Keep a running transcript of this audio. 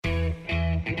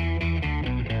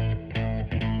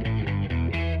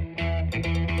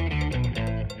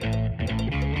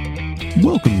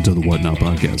Welcome to the Whatnot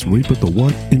Podcast, where we put the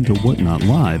what into whatnot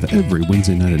live every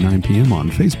Wednesday night at 9 p.m.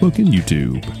 on Facebook and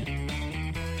YouTube.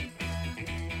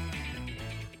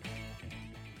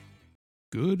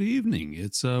 Good evening.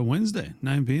 It's Wednesday,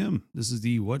 9 p.m. This is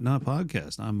the Whatnot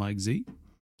Podcast. I'm Mike Z.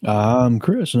 I'm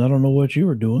Chris, and I don't know what you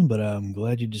were doing, but I'm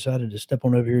glad you decided to step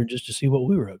on over here just to see what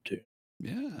we were up to.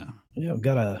 Yeah. Yeah, I've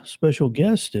got a special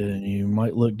guest, and you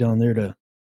might look down there to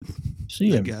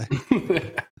see him. Guy.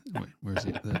 Wait, where's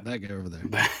he? That guy over there.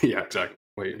 Yeah, exactly.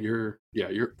 Wait, you're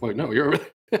over there.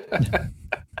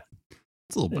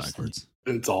 It's a little backwards.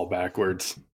 It's all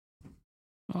backwards.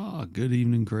 Oh, good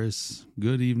evening, Chris.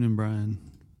 Good evening, Brian.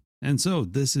 And so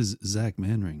this is Zach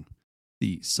Manring,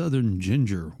 the Southern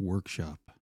Ginger Workshop.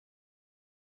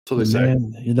 So they say.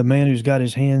 The man who's got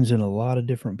his hands in a lot of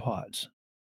different pots.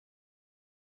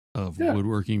 Of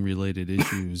woodworking related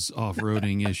issues,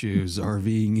 off-roading issues,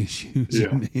 RVing issues, you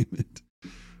name it.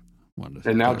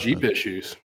 And now Jeep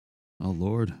issues. Oh,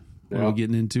 Lord. What are we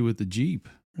getting into with the Jeep?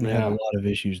 We have a lot of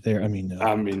issues there.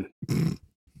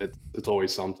 It's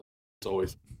always something. It's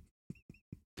always.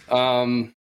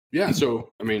 So,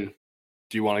 do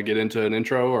you want to get into an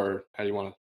intro, or how do you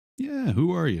want to? Yeah,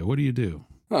 who are you? What do you do?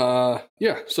 I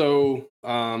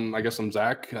guess I'm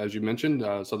Zach, as you mentioned,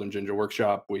 Southern Ginger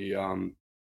Workshop.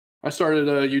 I started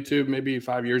YouTube maybe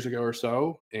 5 years ago or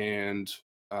so, and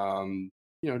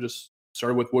just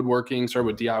started with woodworking, started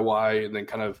with DIY, and then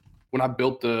kind of when I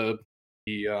built the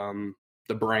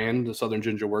brand, the Southern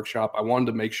Ginger Workshop, I wanted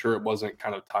to make sure it wasn't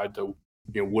kind of tied to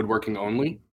woodworking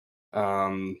only.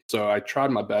 So I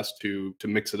tried my best to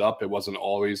mix it up. It wasn't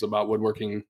always about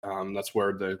woodworking. That's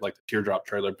where the teardrop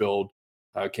trailer build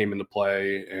came into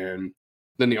play, and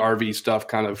then the RV stuff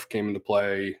kind of came into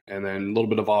play, and then a little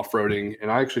bit of off-roading. And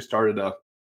I actually started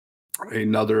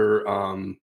another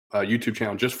YouTube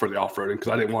channel just for the off-roading because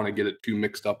I didn't want to get it too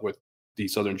mixed up with the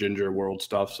Southern Ginger world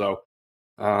stuff. So,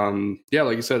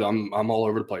 like you said, I'm all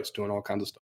over the place doing all kinds of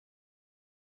stuff.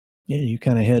 Yeah, you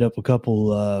kind of head up a couple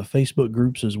Facebook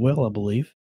groups as well, I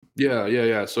believe.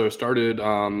 Yeah. So I started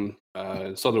Southern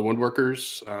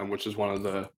Woodworkers, which is one of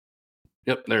the.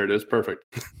 Yep, there it is. Perfect.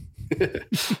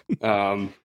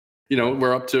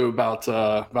 We're up to about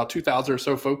 2,000 or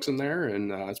so folks in there,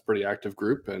 and it's a pretty active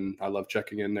group. And I love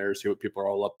checking in there, see what people are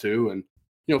all up to, and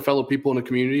fellow people in the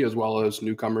community as well as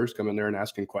newcomers come in there and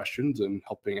asking questions and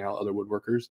helping out other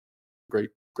woodworkers.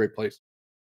 Great place.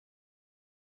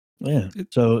 Yeah.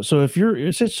 So if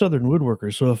it says Southern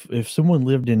Woodworkers, so if someone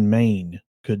lived in Maine,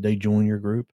 could they join your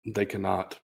group? They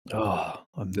cannot. Oh,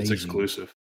 amazing. It's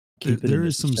exclusive. There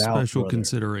is some special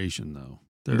consideration, though.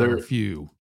 There are a few.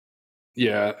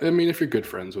 Yeah, if you're good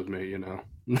friends with me,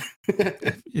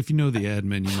 if you know the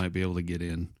admin, you might be able to get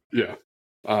in. Yeah.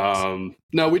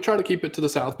 No, we try to keep it to the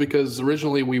south because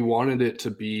originally we wanted it to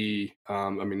be.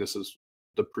 This is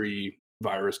the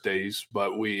pre-virus days,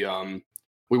 but we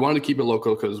wanted to keep it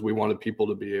local because we wanted people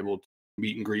to be able to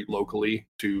meet and greet locally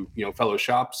to fellow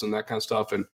shops and that kind of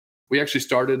stuff. And we actually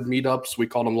started meetups. We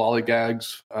called them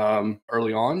lollygags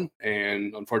early on,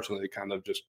 and unfortunately, they kind of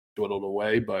just dwindled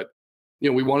away. But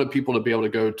we wanted people to be able to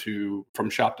go from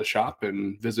shop to shop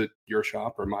and visit your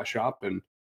shop or my shop and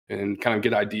kind of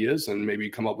get ideas and maybe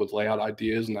come up with layout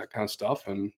ideas and that kind of stuff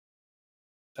and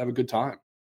have a good time.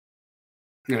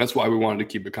 And that's why we wanted to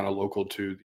keep it kind of local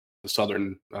to the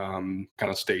southern kind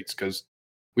of states, because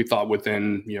we thought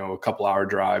within a couple hour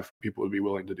drive, people would be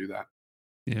willing to do that.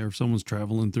 Yeah, if someone's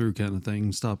traveling through kind of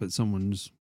thing, stop at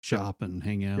someone's shop and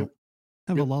hang out.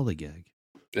 Have a lollygag.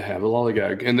 Have a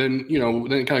lollygag. And then,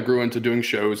 then it kind of grew into doing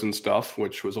shows and stuff,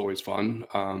 which was always fun.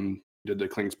 Did the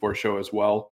Cling Sport show as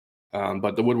well.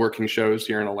 But the woodworking shows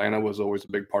here in Atlanta was always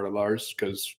a big part of ours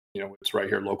because, it's right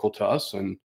here local to us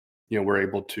and, we're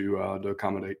able to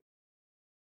accommodate.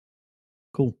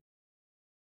 Cool.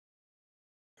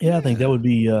 Yeah, I think that would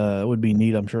be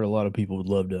neat. I'm sure a lot of people would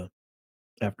love to,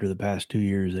 after the past 2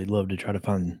 years, they'd love to try to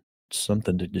find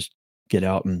something to just get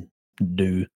out and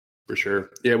do. For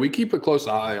sure. Yeah, we keep a close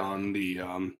eye on the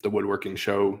woodworking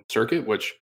show circuit,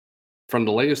 which from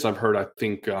the latest I've heard, I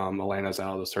think Atlanta's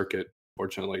out of the circuit,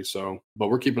 fortunately. So, but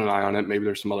we're keeping an eye on it. Maybe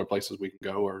there's some other places we can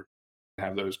go or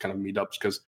have those kind of meetups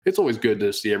because it's always good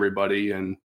to see everybody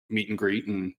and meet and greet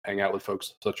and hang out with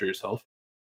folks such as yourself.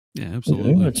 Yeah,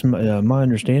 absolutely. It's my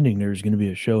understanding there's going to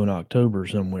be a show in October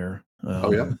somewhere.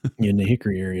 In the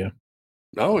Hickory area.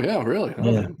 Oh yeah, really?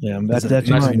 Oh, yeah. That's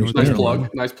nice plug.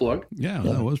 Nice plug. Yeah,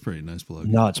 that was pretty nice plug.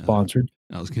 Not sponsored.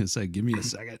 I was going to say, give me a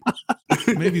second.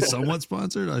 Maybe somewhat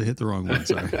sponsored. I hit the wrong one.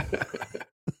 Sorry.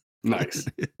 Nice.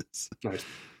 Nice.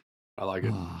 I like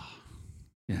it.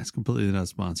 Yeah, it's completely not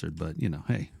sponsored, but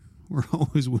hey, we're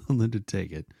always willing to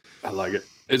take it. I like it.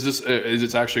 Is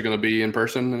this actually going to be in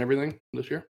person and everything this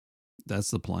year?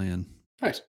 That's the plan.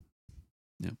 Nice.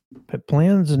 But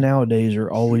plans nowadays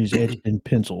are always etched in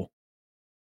pencil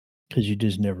because you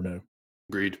just never know.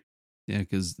 Agreed. Yeah,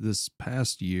 because this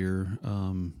past year,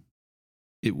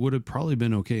 it would have probably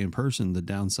been okay in person. The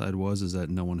downside is that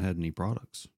no one had any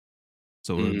products.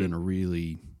 So it would have been a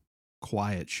really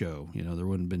quiet show. You know, there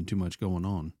wouldn't have been too much going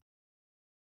on.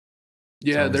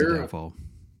 Yeah,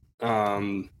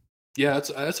 yeah,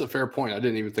 that's a fair point. I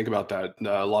didn't even think about that.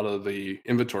 A lot of the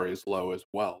inventory is low as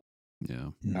well.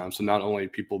 Yeah. So not only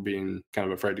people being kind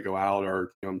of afraid to go out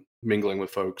or mingling with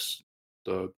folks,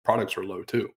 the products are low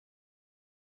too.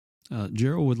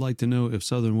 Gerald would like to know if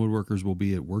Southern Woodworkers will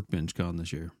be at Workbench Con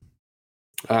this year.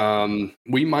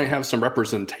 We might have some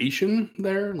representation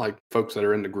there, like folks that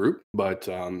are in the group, but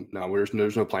no,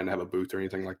 there's no plan to have a booth or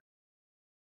anything like that.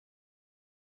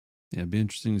 Yeah, it'd be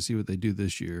interesting to see what they do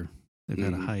this year. They've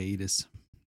had a hiatus.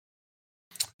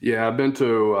 Yeah, I've been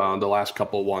to the last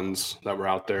couple ones that were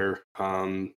out there.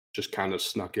 Just kind of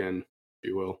snuck in, if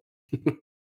you will.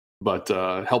 But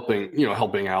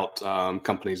helping out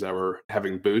companies that were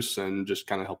having booths and just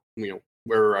kind of help,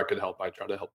 wherever I could help, I try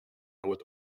to help with the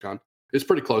con. It's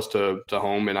pretty close to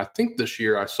home, and I think this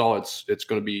year I saw it's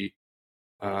going to be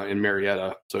in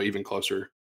Marietta, so even closer,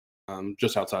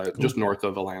 just outside, just north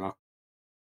of Atlanta.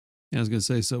 Yeah, I was going to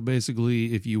say, so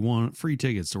basically, if you want free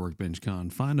tickets to Workbench Con,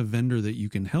 find a vendor that you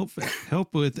can help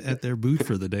with at their booth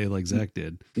for the day, like Zach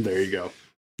did. There you go.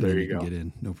 There you go. Get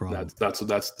in, no problem. That's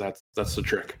the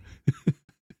trick.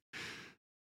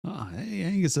 Oh, hey,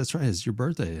 Angus, that's right. It's your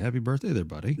birthday. Happy birthday there,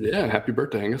 buddy. Yeah, happy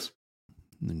birthday, Angus.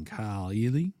 And then Kyle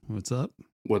Ely, what's up?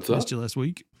 What's up? Missed you last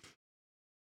week.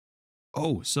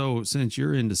 Oh, so since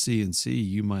you're into CNC,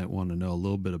 you might want to know a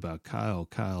little bit about Kyle.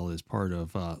 Kyle is part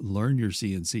of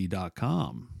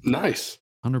learnyourcnc.com. Nice.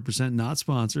 100% not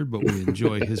sponsored, but we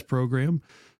enjoy his program.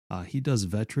 He does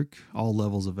Vetric, all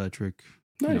levels of Vetric,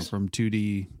 nice. From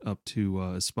 2D up to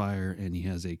Aspire, and he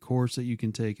has a course that you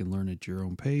can take and learn at your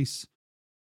own pace.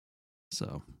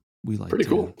 So we like pretty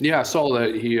cool. Yeah, I saw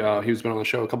that he's been on the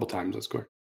show a couple times. That's cool.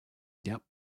 Yep,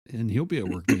 and he'll be at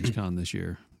Workbench Con this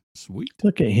year. Sweet.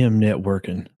 Look at him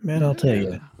networking, man. I'll tell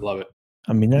you, love it.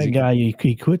 I mean, that guy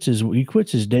he quits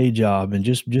his day job and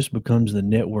just becomes the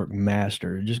network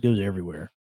master. It just goes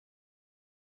everywhere.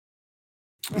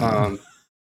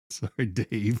 Sorry,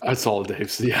 Dave. I saw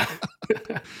Dave's. Yeah.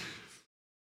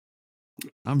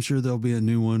 I'm sure there'll be a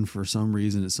new one for some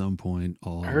reason at some point.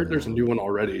 I heard there's a new one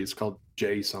already. It's called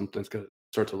J something. It's got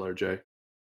starts with letter J.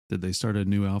 Did they start a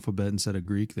new alphabet instead of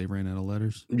Greek? They ran out of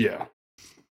letters. Yeah.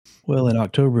 Well, in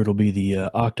October it'll be the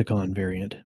Octagon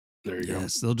variant. There you go.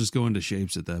 Yes, they'll just go into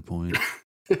shapes at that point.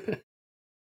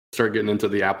 Start getting into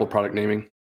the Apple product naming.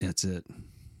 That's it.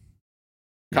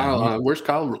 Kyle, where's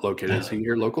Kyle located? Is he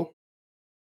here local?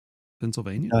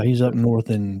 Pennsylvania. He's up north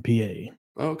in PA.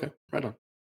 Oh, okay, right on.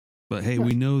 But hey,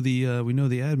 we know the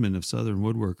admin of Southern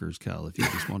Woodworkers, Cal. If you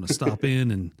just want to stop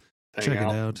in and check it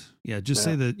out, just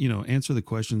say that answer the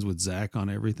questions with Zach on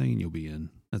everything, and you'll be in.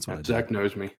 That's what Zach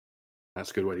knows me.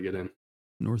 That's a good way to get in.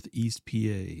 Northeast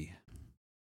PA.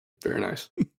 Very nice.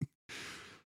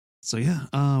 So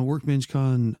Workbench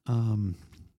Con.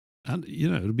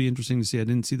 It'll be interesting to see. I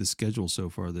didn't see the schedule so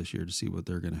far this year to see what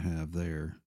they're going to have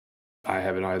there. I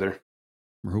haven't either.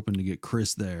 We're hoping to get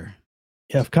Chris there.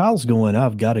 Yeah, if Kyle's going,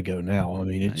 I've got to go now. I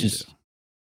mean, it's just,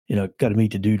 got to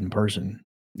meet the dude in person.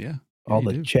 Yeah. All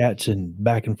the chats and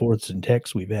back and forths and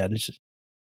texts we've had. It's just,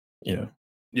 Yeah.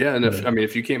 And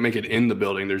if you can't make it in the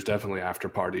building, there's definitely after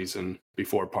parties and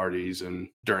before parties and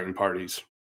during parties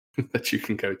that you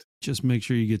can go to. Just make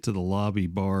sure you get to the lobby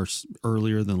bar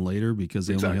earlier than later because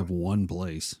they only have one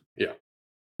place. Yeah.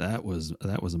 That was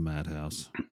a madhouse.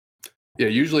 Yeah,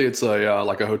 usually it's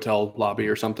like a hotel lobby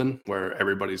or something where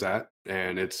everybody's at,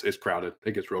 and it's crowded.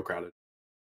 It gets real crowded.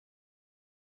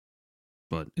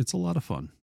 But it's a lot of fun.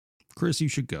 Chris, you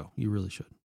should go. You really should.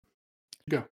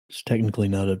 Go. It's technically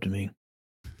not up to me.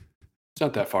 It's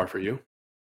not that far for you.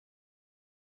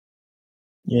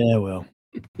 Yeah, well.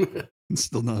 It's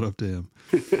still not up to him.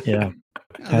 Yeah.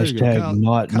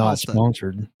 Hashtag not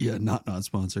sponsored. Yeah, not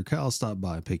sponsored. Kyle, stop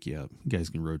by, pick you up. You guys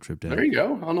can road trip down. There you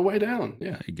go. On the way down.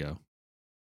 Yeah. There you go.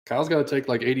 Kyle's got to take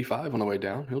like 85 on the way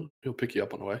down. He'll pick you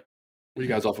up on the way. What are you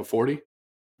guys off of 40?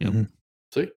 Yep. Mm-hmm.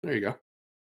 See? There you go.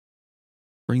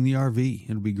 Bring the RV.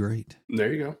 It'll be great.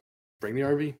 There you go. Bring the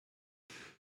RV.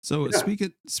 So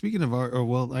speaking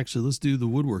of actually, let's do the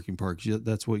woodworking part.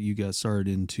 That's what you got started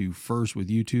into first with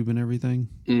YouTube and everything.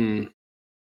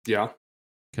 Yeah.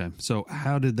 Okay. So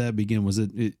how did that begin? Was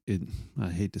it I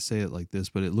hate to say it like this,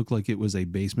 but it looked like it was a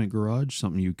basement garage,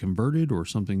 something you converted or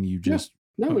something you Yeah, just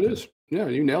no, it okay. is. Yeah,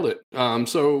 you nailed it.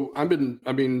 So I've been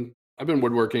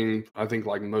woodworking, I think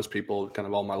like most people kind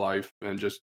of all my life, and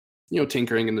just,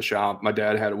 tinkering in the shop. My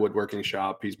dad had a woodworking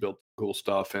shop. He's built cool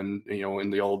stuff, and, in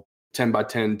the old 10 by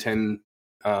 10 10,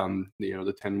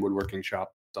 the 10 woodworking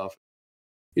shop stuff,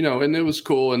 and it was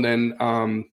cool. And then,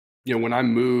 when I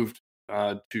moved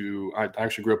I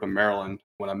actually grew up in Maryland.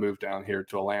 When I moved down here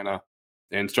to Atlanta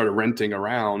and started renting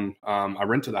around, I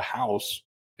rented a house.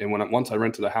 And once I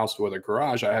rented a house with a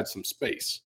garage, I had some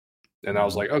space. And I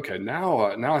was Mhm. like, okay, now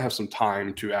I have some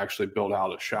time to actually build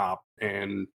out a shop.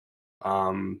 And,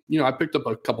 I picked up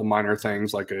a couple minor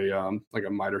things like a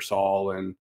miter saw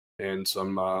and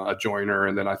some a joiner.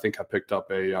 And then I think I picked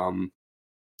up a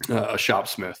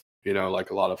shopsmith,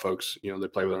 like a lot of folks, they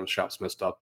play with on shopsmith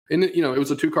stuff. And it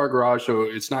was a 2-car garage, so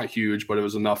it's not huge, but it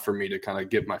was enough for me to kind of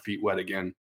get my feet wet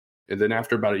again. And then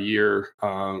after about a year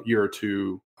or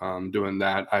two doing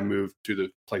that, I moved to the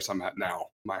place I'm at now,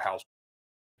 my house.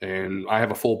 And I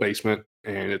have a full basement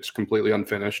and it's completely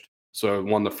unfinished. So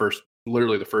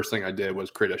literally the first thing I did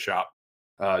was create a shop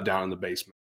down in the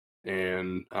basement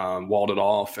and walled it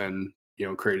off and,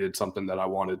 created something that I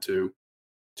wanted to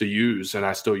use, and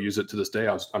I still use it to this day.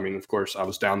 Of course, I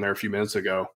was down there a few minutes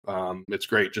ago. It's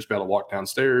great just be able to walk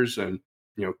downstairs and,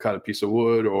 cut a piece of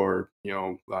wood or,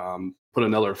 put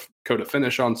another coat of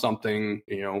finish on something,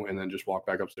 and then just walk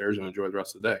back upstairs and enjoy the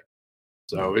rest of the day.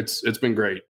 Yeah. So it's been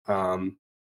great.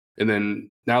 And then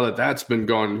now that that's been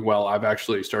going well, I've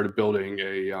actually started building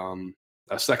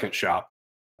a second shop.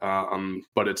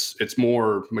 But it's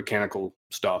more mechanical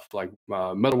stuff like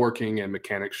metalworking and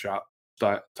mechanic shop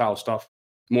style stuff,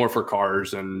 more for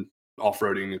cars and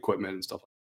off-roading equipment and stuff.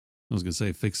 I was gonna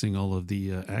say fixing all of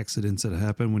the accidents that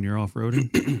happen when you're off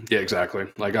roading. Yeah, exactly.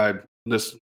 Like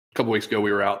this couple weeks ago,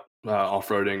 we were out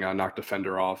off-roading. I knocked a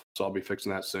fender off, so I'll be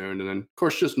fixing that soon. And then, of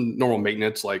course, just normal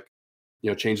maintenance, like,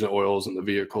 changing the oils in the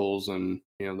vehicles and,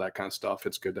 that kind of stuff.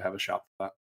 It's good to have a shop for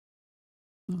that.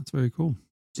 Oh, that's very cool.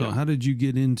 So Yeah. how did you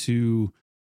get into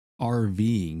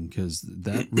RVing? Because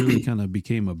that really kind of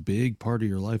became a big part of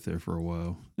your life there for a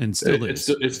while, and still is.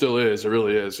 It still is. It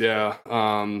really is. Yeah.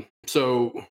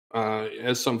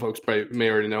 As some folks may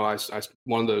already know,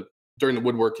 one of the during the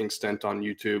woodworking stint on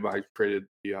YouTube, I created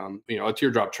a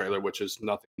teardrop trailer, which is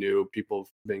nothing new. People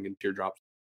being in teardrops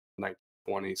in the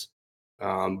 1920s.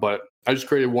 But I just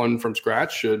created one from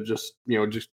scratch. Just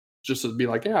to be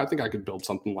like, yeah, I think I could build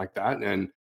something like that. And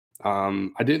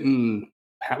I didn't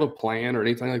have a plan or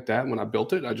anything like that when I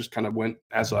built it. I just kind of went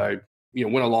as I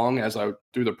went along as I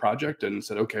through the project and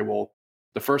said, okay, well,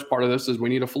 the first part of this is we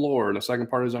need a floor, and the second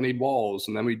part is I need walls,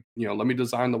 and then let me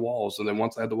design the walls, and then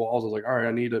once I had the walls, I was like, all right,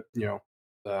 I need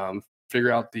to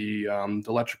figure out the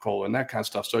electrical and that kind of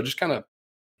stuff. So I just kind of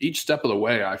each step of the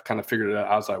way, I've kind of figured it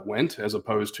out as I went, as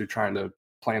opposed to trying to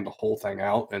plan the whole thing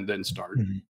out and then start.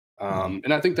 Mhm.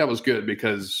 And I think that was good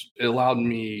because it allowed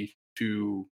me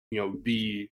to,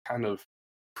 be kind of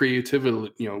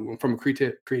creatively, from a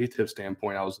creative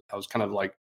standpoint, I was kind of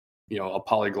like, a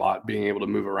polyglot, being able to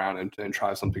move around and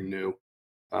try something new,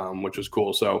 which was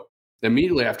cool. So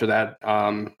immediately after that,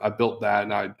 I built that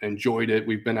and I enjoyed it.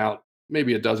 We've been out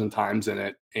maybe a dozen times in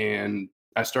it, and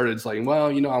I started saying, well,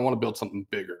 I want to build something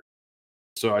bigger.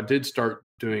 So I did start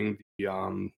doing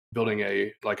the building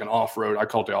an off-road. I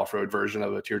call it the off-road version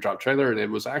of a teardrop trailer, and it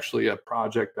was actually a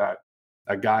project that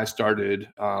a guy started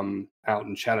out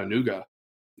in Chattanooga,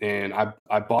 and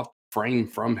I bought the frame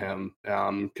from him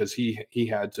because he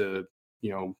had to,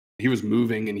 he was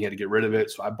moving and he had to get rid of it.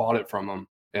 So I bought it from him,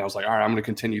 and I was like, all right, I'm going to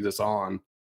continue this on.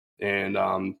 And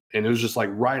it was just like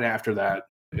right after that,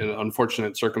 in an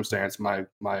unfortunate circumstance, my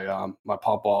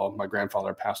papa, my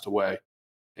grandfather, passed away,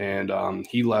 and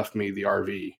he left me the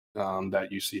RV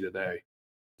that you see today.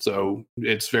 So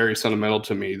it's very sentimental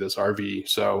to me, this RV.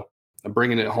 So I'm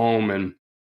bringing it home, and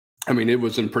it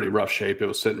was in pretty rough shape. It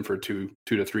was sitting for 2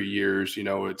 to 3 years.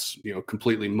 It's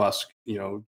completely musk,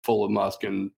 full of musk,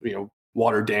 and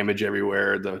water damage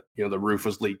everywhere. The roof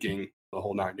was leaking, the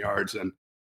whole 9 yards, and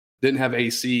didn't have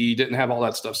AC, didn't have all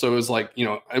that stuff. So it was like,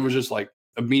 it was just like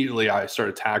immediately I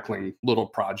started tackling little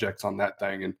projects on that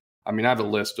thing. And I have a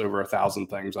list over 1,000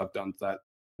 things I've done to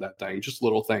that thing, just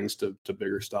little things to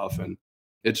bigger stuff. And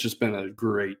it's just been a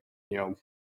great,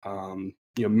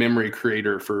 memory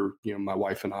creator for, my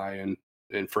wife and I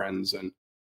and friends. And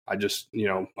I just,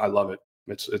 I love it.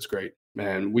 It's great.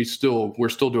 And we're still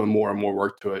doing more and more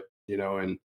work to it,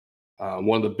 and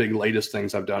one of the big latest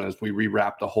things I've done is we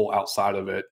rewrapped the whole outside of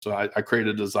it. So I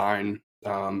created a design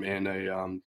and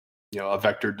a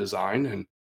vector design, and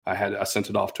I sent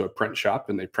it off to a print shop,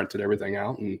 and they printed everything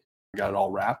out and got it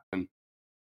all wrapped, and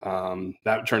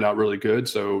that turned out really good.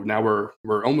 So now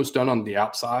we're almost done on the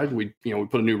outside. We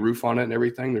put a new roof on it and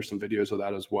everything. There's some videos of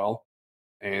that as well.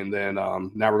 And then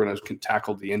now we're going to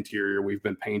tackle the interior. We've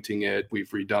been painting it. We've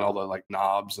redone all the like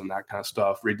knobs and that kind of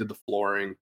stuff. Redid the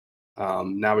flooring.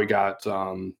 Now we got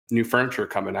new furniture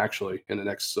coming. Actually, in the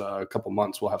next couple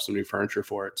months, we'll have some new furniture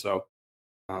for it. So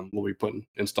we'll be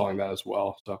installing that as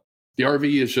well. So the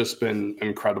RV has just been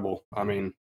incredible. I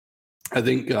mean, I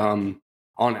think on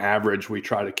average we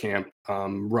try to camp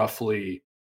roughly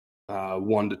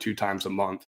 1 to 2 times a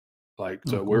month. Like,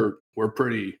 so cool. we're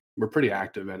pretty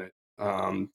active in it.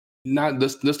 Not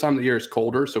this time of the year is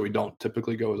colder, so we don't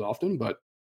typically go as often, but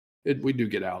we do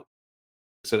get out.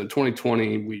 So in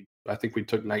 2020, I think we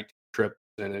took 19 trips,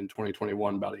 and in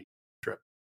 2021 about 8 trips.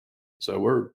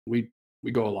 So we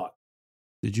go a lot.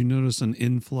 Did you notice an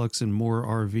influx in more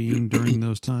RVing during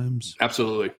those times?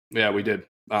 Absolutely, yeah, we did.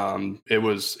 It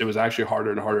was actually harder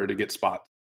and harder to get spots.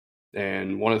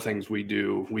 And one of the things we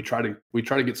do, we try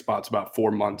to get spots about 4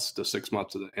 months to 6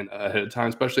 months ahead of time,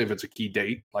 especially if it's a key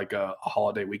date like a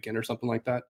holiday weekend or something like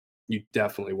that. You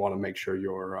definitely want to make sure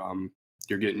you're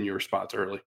getting your spots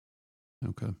early.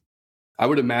 Okay. I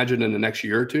would imagine in the next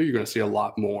year or two, you're going to see a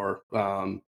lot more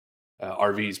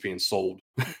RVs being sold,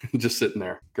 just sitting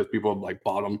there because people have like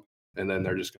bought them, and then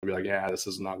they're just going to be like, "Yeah, this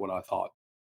is not what I thought."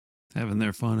 Having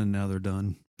their fun, and now they're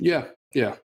done. Yeah.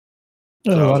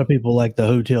 A lot of people like the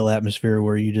hotel atmosphere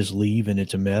where you just leave and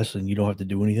it's a mess and you don't have to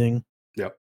do anything.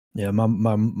 Yep. Yeah,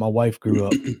 my wife grew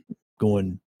up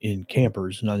going in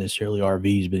campers, not necessarily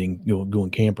RVs, but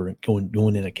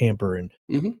going in a camper, and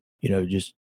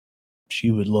just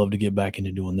she would love to get back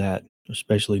into doing that,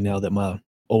 especially now that my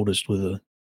oldest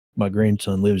my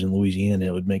grandson lives in Louisiana.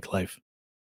 It would make life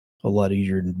a lot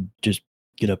easier to just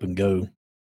get up and go.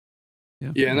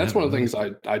 Yeah, and that's one of the things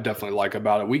I definitely like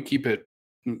about it. We keep it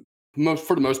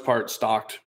for the most part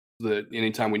stocked, that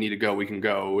anytime we need to go, we can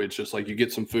go. It's just like you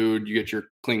get some food, you get your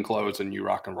clean clothes, and you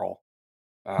rock and roll.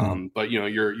 But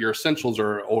your essentials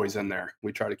are always in there.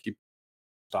 We try to keep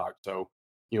stocked. So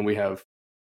we have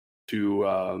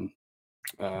two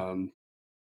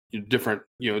different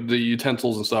the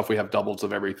utensils and stuff. We have doubles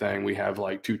of everything. We have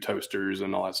like 2 toasters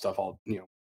and all that stuff. All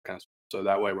kind of. So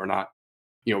that way we're not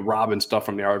robbing stuff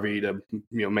from the RV to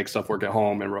make stuff work at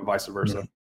home, and vice versa.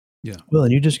 Yeah. Well,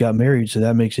 and you just got married, so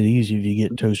that makes it easy if you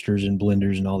get toasters and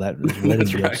blenders and all that.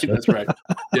 That's right. So. That's right.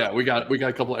 Yeah, we got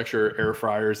a couple extra air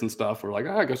fryers and stuff. We're like,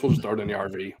 I guess we'll just start in the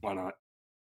RV. Why not?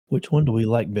 Which one do we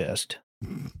like best?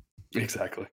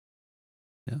 Exactly.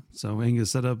 Yeah. So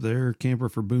Angus set up their camper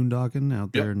for boondocking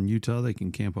out there in Utah. They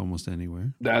can camp almost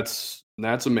anywhere. That's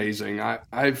amazing.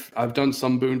 I've done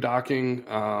some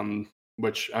boondocking,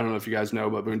 which I don't know if you guys know,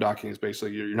 but boondocking is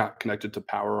basically you're not connected to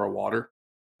power or water.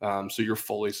 So you're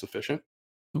fully sufficient.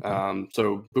 Okay.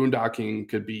 So boondocking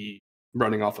could be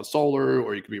running off of solar,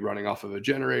 or you could be running off of a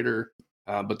generator.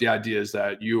 But the idea is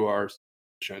that you are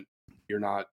sufficient. You're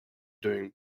not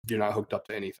hooked up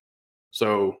to anything.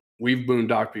 So we've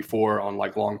boondocked before on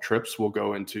like long trips. We'll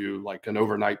go into like an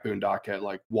overnight boondock at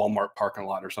like Walmart parking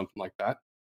lot or something like that.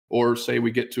 Or say we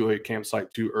get to a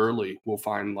campsite too early, we'll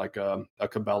find like a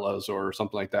Cabela's or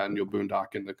something like that, and you'll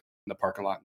boondock in the parking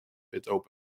lot. It's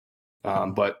open.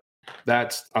 But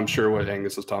that's, I'm sure what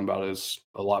Angus is talking about is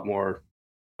a lot more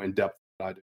in depth than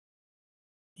I do.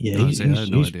 Yeah, I had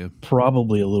no idea.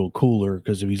 Probably a little cooler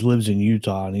because if he lives in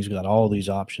Utah and he's got all these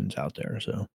options out there.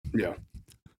 So yeah.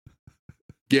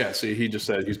 See, he just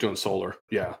said he's doing solar.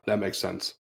 Yeah, that makes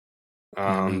sense.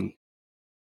 And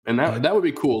that would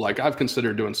be cool. Like I've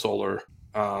considered doing solar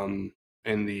in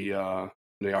the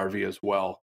RV as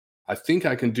well. I think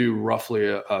I can do roughly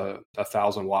a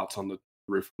 1,000 watts on the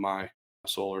roof of my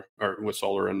solar, or with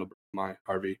solar in my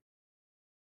RV.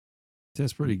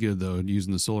 That's pretty good though,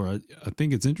 using the solar. I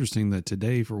think it's interesting that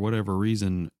today, for whatever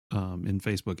reason, in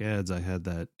Facebook ads, I had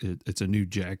that it's a new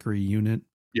Jackery unit.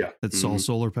 Yeah. That's all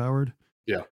solar powered.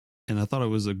 Yeah. And I thought it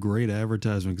was a great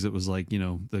advertisement because it was like,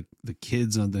 the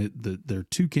kids on there are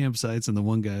 2 campsites, and the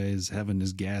one guy is having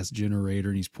his gas generator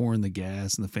and he's pouring the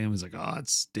gas, and the family's like, oh, it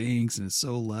stinks and it's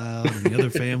so loud. And the other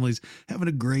family's having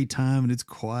a great time and it's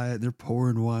quiet. They're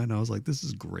pouring wine. I was like, this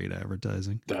is great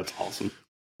advertising. That's awesome.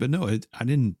 But no, I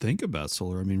didn't think about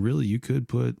solar. I mean, really, you could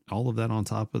put all of that on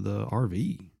top of the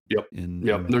RV. Yep.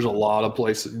 There's a lot of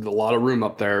places, a lot of room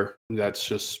up there. That's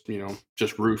just,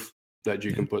 just roof that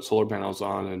you can put solar panels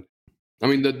on. And I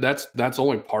mean, that's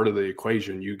only part of the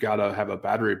equation. You got to have a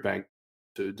battery bank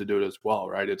to do it as well,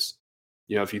 right? It's,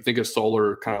 if you think of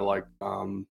solar kind of like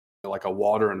a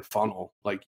water and funnel,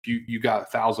 like you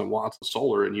got 1,000 watts of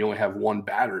solar and you only have one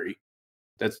battery,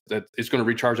 it's going to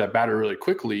recharge that battery really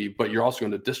quickly, but you're also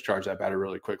going to discharge that battery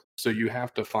really quickly. So you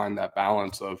have to find that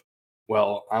balance of,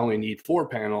 well, I only need 4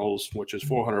 panels, which is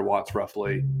 400 watts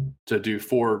roughly, to do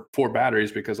four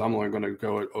batteries because I'm only going to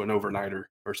go an overnighter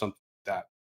or something like that.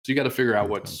 So you got to figure out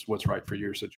what's right for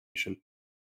your situation.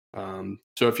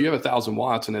 So if you have 1,000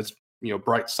 watts and it's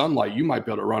bright sunlight, you might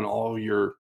be able to run all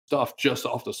your stuff just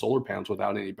off the solar panels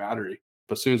without any battery.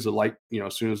 But as soon as the light,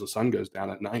 as soon as the sun goes down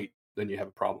at night, then you have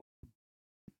a problem.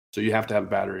 So you have to have a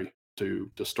battery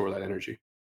to store that energy.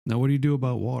 Now, what do you do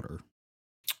about water?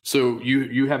 So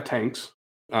you have tanks.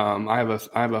 I have a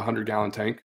 100-gallon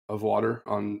tank of water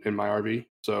in my RV.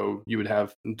 So you would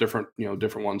have different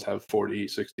ones have 40,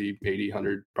 60, 80,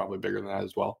 100, probably bigger than that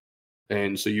as well.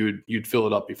 And so you'd fill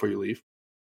it up before you leave.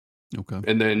 Okay.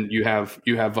 And then you have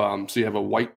a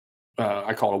white,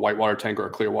 I call it a white water tank or a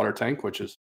clear water tank, which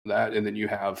is that. And then you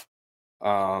have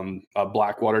a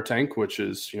black water tank, which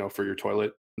is for your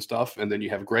toilet and stuff. And then you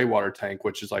have a gray water tank,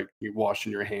 which is like you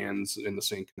washing your hands in the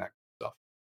sink and that stuff.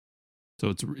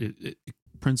 So it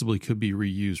principally could be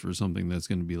reused for something that's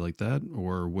going to be like that,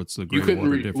 or what's the gray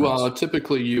water difference? Well,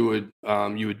 typically you would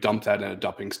dump that in a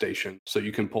dumping station. So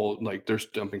you can pull, like, there's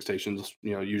dumping stations,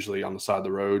 usually on the side of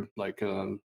the road, like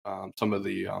some of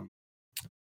the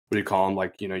what do you call them?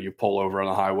 Like, you pull over on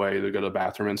the highway to go to the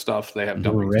bathroom and stuff. They have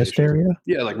dumping rest stations. area.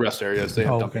 Yeah, like rest areas. They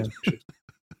have dumping stations.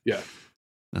 Yeah,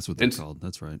 that's what they're called.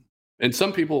 That's right. And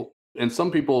some people, they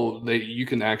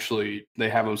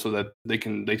have them so that they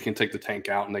can take the tank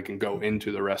out and they can go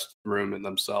into the restroom and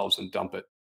themselves and dump it.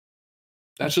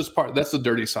 That's the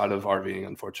dirty side of RVing.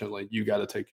 Unfortunately, you got to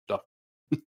take stuff.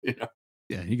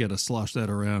 Yeah, you got to slosh that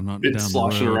around. It's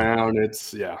sloshing around.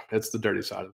 It's the dirty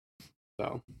side of it.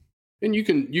 So, and you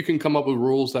can come up with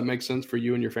rules that make sense for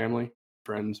you and your family,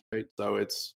 friends, right? So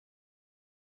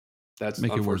that's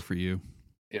make it work for you.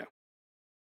 Yeah.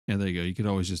 Yeah, there you go. You could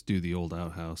always just do the old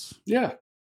outhouse. Yeah.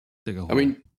 Dig a hole. I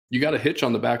mean, you got a hitch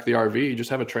on the back of the RV. You just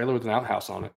have a trailer with an outhouse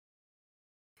on it.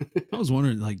 I was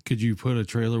wondering, like, could you put a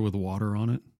trailer with water on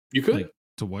it? You could. Like,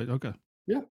 to white? Okay.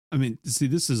 Yeah. I mean, see,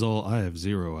 this is all, I have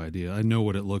zero idea. I know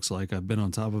what it looks like. I've been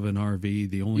on top of an RV.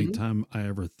 The only time I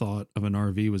ever thought of an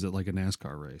RV was at like a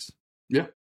NASCAR race. Yeah.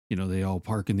 They all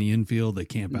park in the infield, they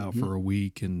camp out for a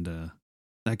week and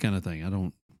that kind of thing. I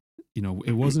don't,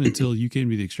 it wasn't until you came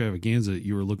to the extravaganza that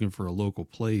you were looking for a local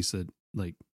place that,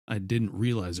 like, I didn't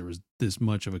realize there was this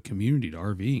much of a community to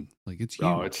RVing. Like, it's huge.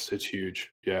 Oh, it's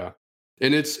huge. Yeah.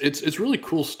 And it's really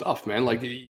cool stuff, man. Like,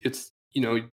 it's,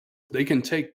 they can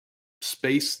take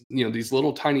space, these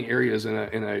little tiny areas in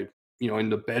in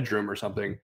the bedroom or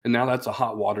something. And now that's a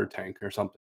hot water tank or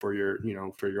something for your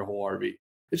whole RV.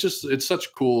 It's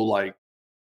such cool, like,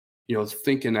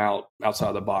 thinking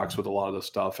outside the box with a lot of the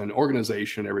stuff, and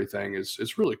organization, everything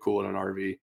is really cool in an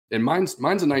RV. And mine's a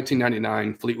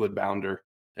 1999 Fleetwood Bounder,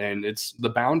 and the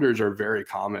Bounders are very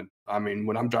common. I mean,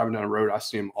 when I'm driving down the road, I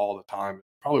see them all the time.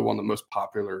 Probably one of the most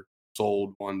popular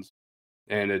sold ones.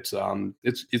 And it's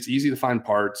easy to find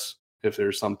parts if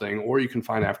there's something, or you can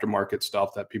find aftermarket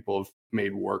stuff that people have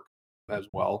made work as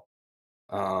well.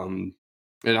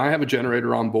 And I have a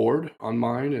generator on board on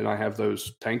mine, and I have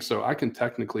those tanks, so I can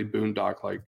technically boondock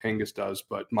like Angus does,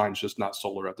 but mine's just not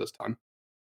solar at this time.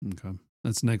 Okay,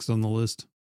 that's next on the list.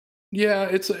 Yeah,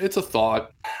 it's a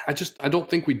thought. I don't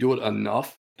think we do it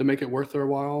enough to make it worth their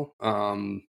while.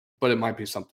 But it might be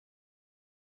something.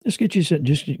 Just get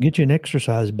you an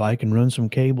exercise bike and run some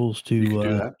cables to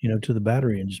to the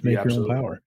battery and just make your own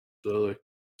power. Absolutely.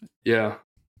 Yeah.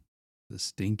 The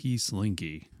stinky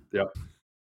slinky. Yep.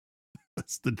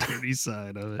 That's the dirty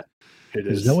side of it. It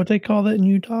is. Is that what they call that in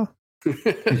Utah?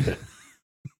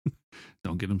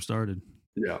 Don't get them started.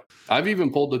 Yeah. I've even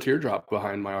pulled the teardrop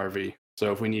behind my RV.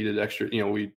 So if we needed extra,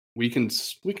 we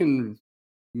can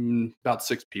about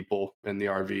 6 people in the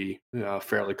RV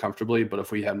fairly comfortably. But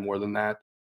if we had more than that,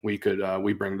 we could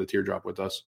we bring the teardrop with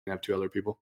us and have 2 other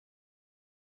people.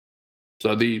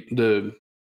 So the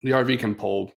RV can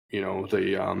pull,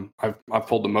 I've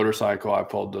pulled the motorcycle, I've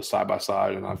pulled the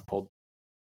side-by-side, and I've pulled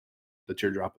the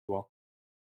teardrop as well.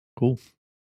 Cool.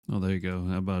 Oh, there you go.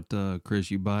 How about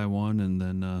Chris, you buy one, and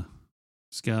then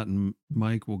Scott and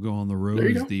Mike will go on the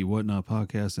road as the Whatnot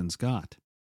Podcast and Scott.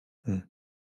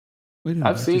 Wait a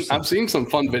minute, I've seen some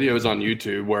fun videos on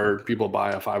YouTube where people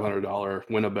buy a $500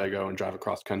 Winnebago and drive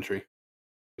across country.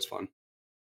 It's fun.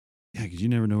 Yeah, because you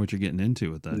never know what you're getting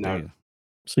into with that, do you?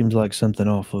 Seems like something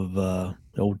off of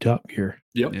old Top Gear.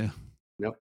 Yep. Yeah.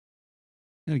 Yep.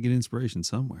 Got to get inspiration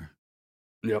somewhere.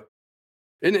 Yep.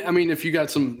 And I mean, if you got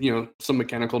some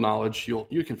mechanical knowledge,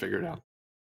 you can figure it out.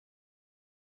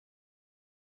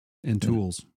 And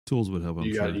tools would help.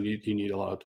 You need a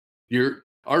lot. You're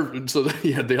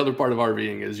The other part of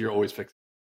RVing is you're always fixing.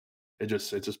 It's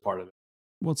just part of it.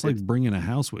 Well, it's like bringing a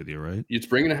house with you, right? It's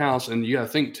bringing a house, and you got to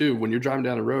think too. When you're driving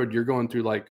down the road, you're going through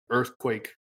like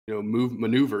earthquake, move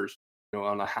maneuvers,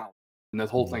 on a house, and that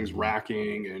whole thing's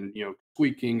racking and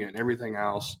squeaking and everything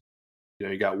else.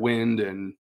 You got wind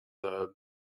and the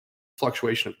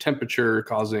fluctuation of temperature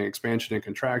causing expansion and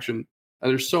contraction. And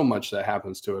there's so much that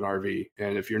happens to an RV,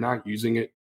 and if you're not using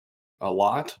it a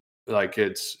lot, like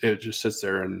it just sits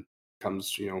there and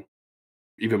becomes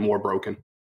even more broken.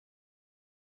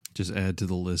 Just add to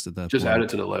the list at that Just point. add it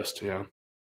to the list, yeah.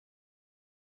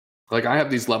 Like I have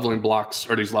these leveling blocks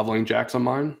or these leveling jacks on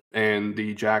mine, and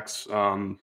the jacks,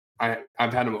 I've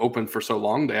had them open for so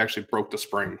long they actually broke the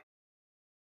spring.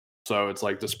 So it's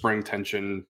like the spring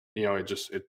tension,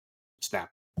 it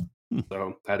snapped.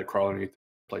 So I had to crawl underneath,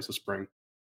 place a spring.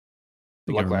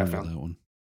 Luckily, I found that one.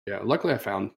 Yeah, luckily I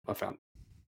found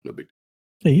no big.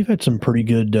 Yeah, you've had some pretty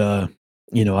good. I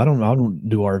don't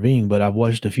do RVing, but I've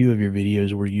watched a few of your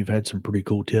videos where you've had some pretty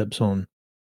cool tips on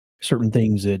certain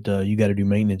things that you got to do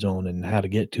maintenance on and how to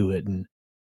get to it. And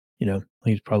I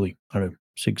think it's probably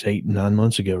 6, 8, 9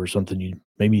 months ago or something.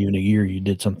 Maybe even a year you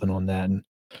did something on that, and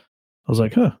I was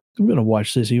like, I'm gonna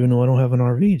watch this even though I don't have an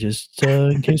RV, just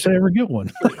in case I ever get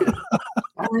one.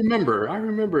 I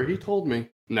remember he told me.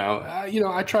 No,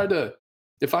 I try to,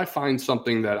 if I find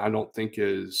something that I don't think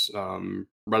is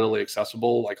readily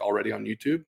accessible, like already on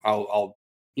YouTube, I'll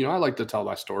I like to tell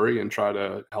my story and try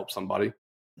to help somebody.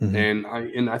 Mm-hmm.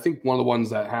 And I think one of the ones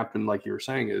that happened, like you were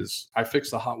saying, is I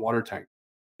fixed the hot water tank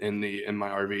in my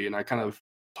RV, and I kind of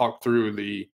talked through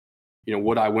the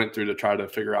what I went through to try to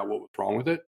figure out what was wrong with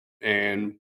it,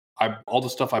 and all the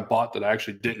stuff I bought that I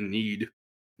actually didn't need,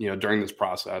 during this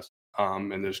process,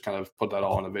 and just kind of put that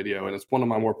all in a video, and it's one of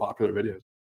my more popular videos.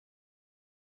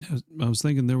 I was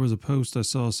thinking there was a post I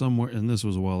saw somewhere, and this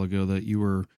was a while ago, that you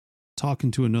were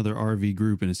talking to another RV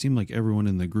group, and it seemed like everyone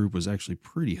in the group was actually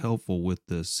pretty helpful with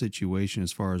the situation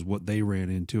as far as what they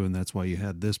ran into, and that's why you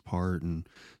had this part and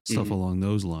stuff along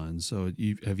those lines. So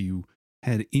have you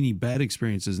had any bad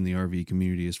experiences in the RV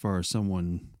community as far as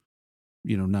someone,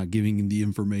 not giving the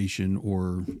information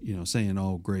or, saying,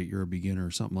 oh, great, you're a beginner or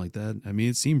something like that? I mean,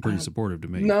 it seemed pretty supportive to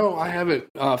me. No, I haven't.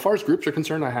 As far as groups are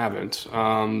concerned, I haven't.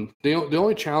 The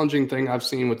only challenging thing I've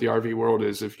seen with the RV world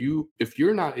is if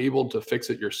you're not able to fix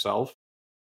it yourself,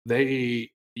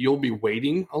 you'll be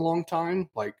waiting a long time.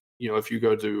 Like, if you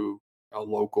go to a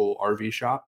local RV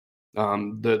shop,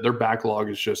 their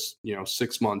backlog is just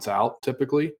 6 months out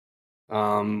typically.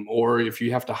 Or if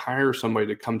you have to hire somebody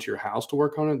to come to your house to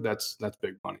work on it, that's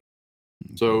big money.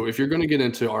 Okay. So if you're going to get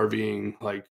into RVing,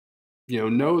 like,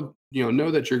 know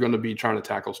that you're going to be trying to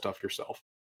tackle stuff yourself.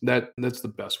 That's the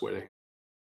best way.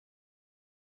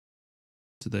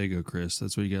 So there you go, Chris.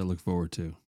 That's what you got to look forward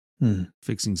to.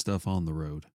 Fixing stuff on the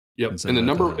road. Yep. And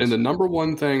the number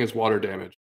one thing is water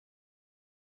damage.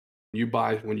 When you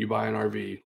buy an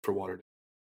RV for water damage.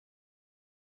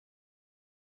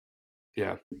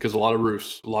 Yeah, because a lot of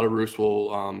roofs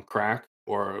will crack,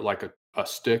 or like a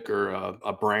stick or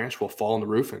a branch will fall in the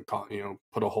roof and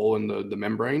put a hole in the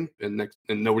membrane, and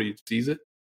nobody sees it.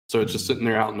 So it's just sitting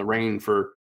there out in the rain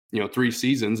for 3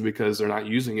 seasons because they're not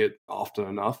using it often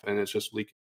enough, and it's just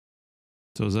leaking.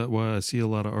 So is that why I see a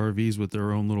lot of RVs with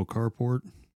their own little carport?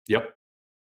 Yep.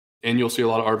 And you'll see a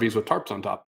lot of RVs with tarps on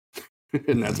top,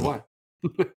 and that's why.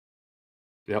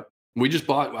 Yep. We just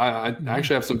bought. I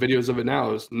actually have some videos of it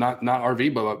now. It's not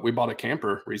RV, but we bought a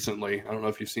camper recently. I don't know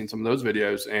if you've seen some of those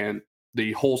videos, and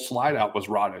the whole slide out was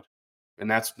rotted, and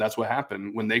that's what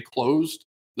happened when they closed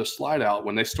the slide out.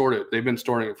 When they stored it, they've been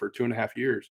storing it for 2.5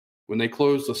 years. When they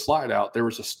closed the slide out, there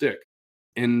was a stick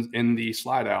in the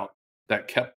slide out that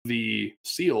kept the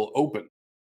seal open.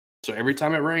 So every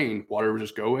time it rained, water would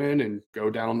just go in and go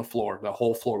down on the floor. The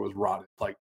whole floor was rotted.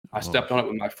 Like I stepped on it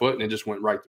with my foot, and it just went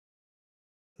right through.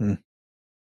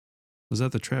 Was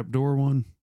that the trapdoor one?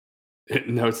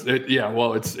 No,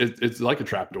 it's like a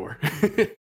trapdoor.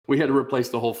 We had to replace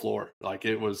the whole floor. Like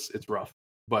it's rough,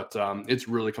 but it's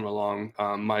really coming along.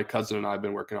 My cousin and I have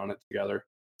been working on it together.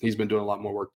 He's been doing a lot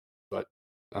more work, but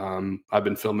I've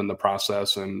been filming the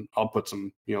process, and I'll put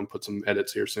some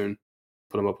edits here soon.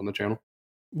 Put them up on the channel.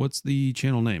 What's the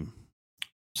channel name?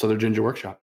 Southern Ginger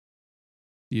Workshop.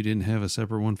 You didn't have a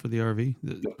separate one for the RV?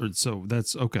 Nope. So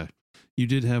that's okay. You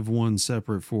did have one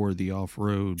separate for the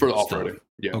off-road. For the off-roading.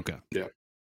 Yeah. Okay. Yeah.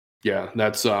 Yeah.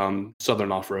 That's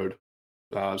Southern off-road.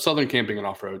 Southern camping and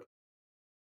off-road.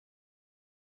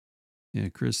 Yeah.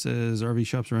 Chris says RV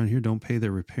shops around here don't pay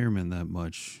their repairmen that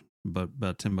much, but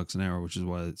about $10 an hour, which is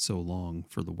why it's so long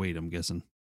for the wait, I'm guessing.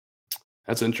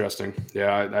 That's interesting.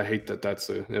 Yeah. I hate that that's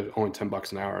only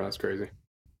 $10 an hour. That's crazy.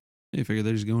 They figure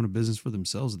they're just going to business for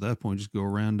themselves at that point. Just go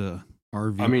around to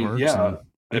RV I mean, parks. yeah.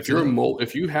 And If you're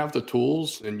if you have the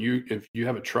tools and if you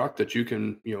have a truck that you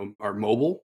can, are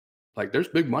mobile, like there's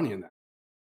big money in that.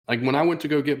 Like when I went to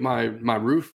go get my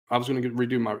roof, I was going to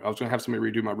have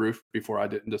somebody redo my roof before I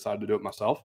didn't decide to do it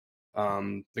myself.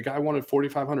 The guy wanted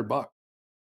 $4,500.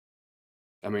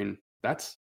 I mean,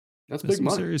 that's big some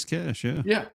money. Serious cash, yeah.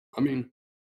 Yeah. I mean,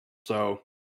 so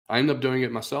I ended up doing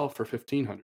it myself for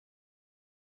 $1,500.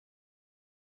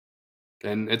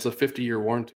 And it's a 50-year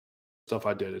warranty. Stuff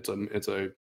I did. It's a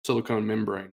silicone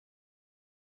membrane.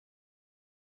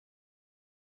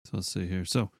 So let's see here.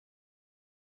 So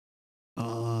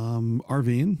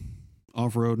RVing,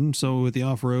 off-roading. So with the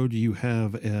off-road, you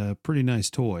have a pretty nice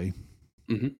toy.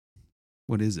 Mm-hmm.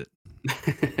 What is it?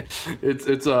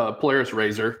 It's a Polaris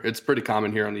Razor. It's pretty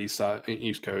common here on the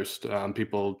East Coast.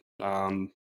 People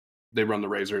they run the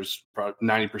Razors.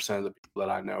 90% of the people that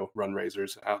I know run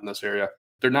Razors out in this area.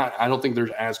 They're not. I don't think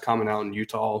they're as common out in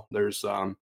Utah. There's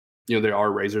there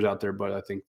are Razors out there, but I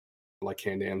think like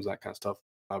Can-Dams, that kind of stuff,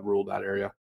 ruled that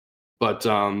area. But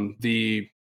mine's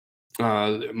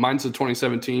a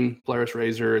 2017 Polaris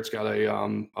Razor. It's got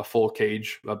a full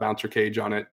cage, a bouncer cage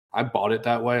on it. I bought it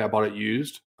that way. I bought it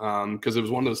used because it was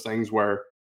one of those things where,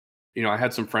 I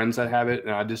had some friends that have it,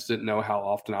 and I just didn't know how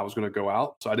often I was going to go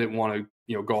out, so I didn't want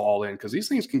to, go all in because these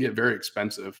things can get very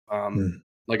expensive.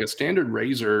 Like a standard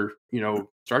razor,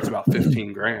 starts about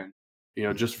 15 grand,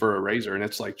 just for a razor, and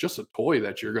it's like just a toy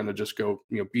that you're going to just go,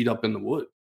 beat up in the wood,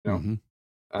 Mm-hmm.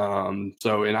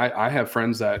 So, and I have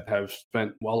friends that have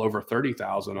spent well over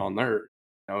 30,000 on their,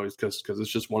 it's because it's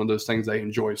just one of those things they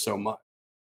enjoy so much.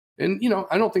 And,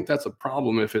 I don't think that's a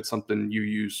problem if it's something you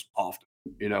use often,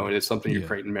 and it's something you're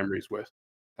creating memories with.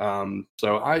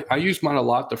 So I used mine a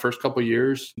lot the first couple of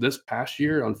years. This past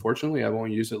year, unfortunately, I've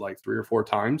only used it like 3 or 4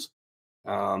 times.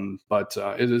 But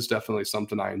it is definitely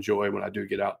something I enjoy when I do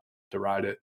get out to ride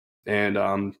it. And,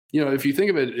 if you think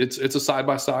of it, it's a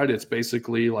side-by-side. It's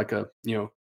basically like a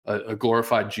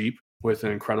glorified Jeep with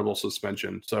an incredible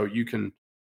suspension. So you can,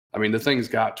 the thing's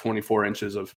got 24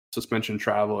 inches of suspension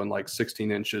travel and like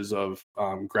 16 inches of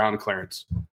ground clearance.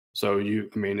 So you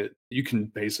can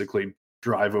basically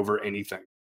drive over anything.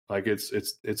 Like it's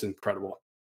incredible.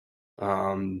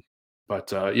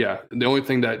 But yeah, the only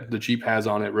thing that the Jeep has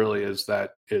on it really is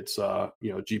that it's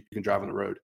Jeep you can drive on the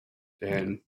road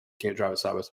and can't drive it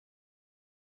side by side.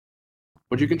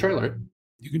 But you can trailer it.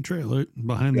 You can trailer it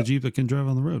behind the Jeep that can drive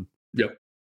on the road. Yep.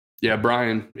 Yeah,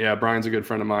 Brian. Yeah, Brian's a good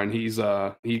friend of mine. He's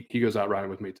he goes out riding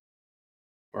with me,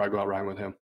 or I go out riding with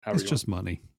him. It's just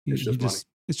money. It's just money.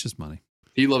 It's just money.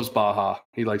 He loves Baja.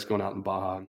 He likes going out in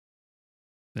Baja.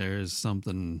 There's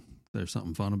something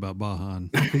fun about Baja.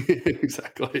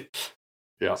 Exactly.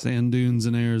 Yeah. Sand dunes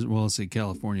in Arizona. Well, I'll say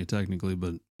California technically,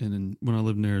 but when I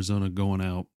lived in Arizona, going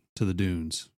out to the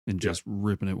dunes and just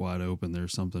ripping it wide open,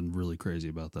 there's something really crazy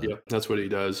about that. Yeah, that's what he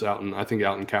does out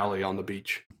in Cali on the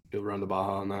beach. He'll run the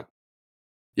Baja on that.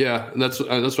 Yeah, that's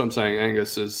what I'm saying.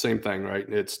 Angus is the same thing, right?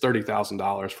 It's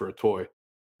 $30,000 for a toy,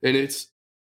 and it's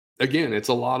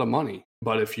a lot of money.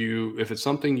 But if it's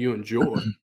something you enjoy,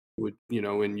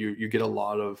 and you get a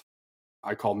lot of,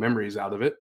 I call memories out of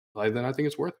it, then I think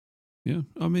it's worth it. Yeah,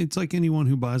 it's like anyone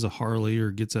who buys a Harley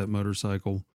or gets that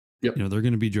motorcycle. Yep. They're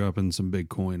going to be dropping some big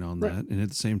coin on that, and at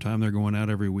the same time, they're going out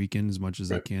every weekend as much as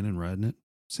they can and riding it.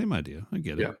 Same idea. I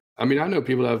get it. Yeah, I know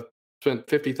people that have spent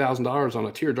 $50,000 on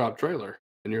a teardrop trailer,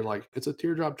 and you're like, it's a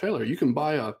teardrop trailer. You can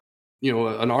buy an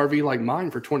RV like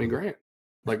mine for 20 grand,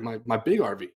 like my big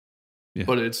RV. Yeah.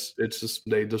 But it's just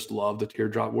they just love the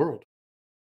teardrop world.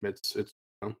 It's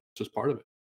just part of it.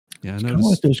 Yeah, it's kind of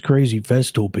like those crazy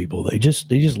Festool people. They just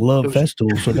love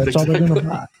Festool, so that's all they're going to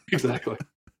buy.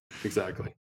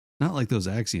 Exactly. Not like those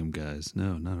Axiom guys.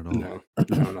 No, not at all. No,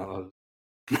 not at all.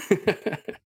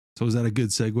 So is that a good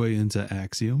segue into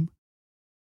Axiom?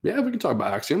 Yeah, we can talk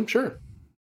about Axiom. Sure.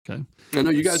 Okay. I know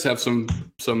you guys have some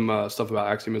stuff about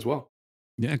Axiom as well.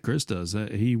 Yeah, Chris does.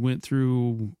 He went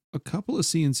through a couple of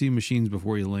CNC machines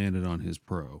before he landed on his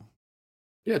Pro.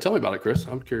 Yeah, tell me about it, Chris.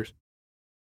 I'm curious.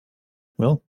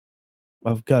 Well,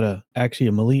 I've got a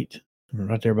Axiom Elite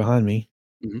right there behind me.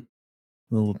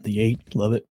 Mm-hmm. The 8,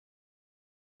 love it.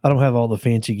 I don't have all the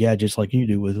fancy gadgets like you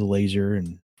do with the laser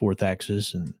and 4th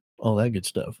axis and all that good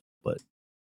stuff. But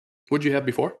what'd you have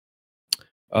before?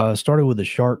 Started with the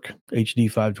Shark HD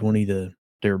 520,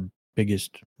 their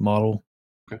biggest model,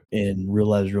 and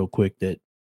realized real quick that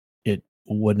it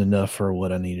wasn't enough for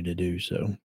what I needed to do.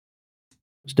 So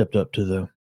stepped up to the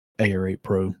AR8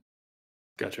 Pro.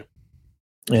 Gotcha.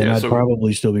 And I'd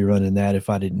probably still be running that if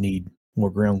I didn't need more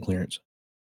ground clearance.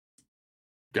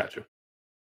 Gotcha.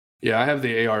 Yeah, I have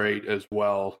the AR8 as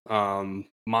well.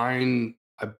 Mine,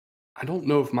 I don't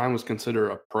know if mine was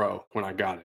considered a pro when I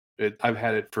got it. I've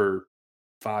had it for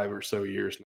 5 or so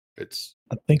years now.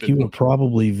 I think you were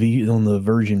probably on the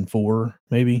version 4,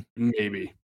 maybe.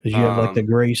 Maybe. Because you have like the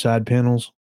gray side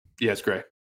panels. Yeah, it's gray.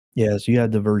 Yeah, so you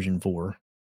had the version 4.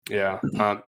 Yeah.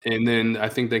 And then I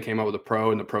think they came out with a Pro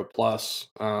and the Pro Plus.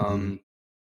 And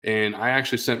I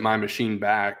actually sent my machine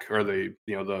back, or the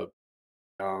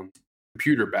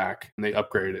computer back, and they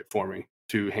upgraded it for me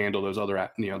to handle those other,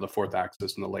 the fourth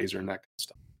axis and the laser and that kind of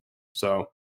stuff. So,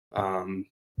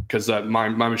 because my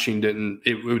machine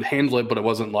it would handle it, but it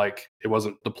wasn't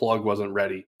the plug wasn't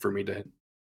ready for me to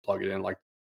plug it in like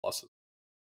pluses.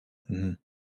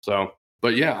 So,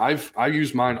 but yeah, I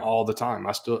use mine all the time.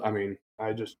 I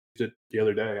just did it the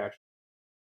other day, actually.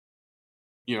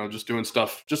 Just doing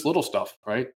stuff, just little stuff,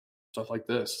 right? Stuff like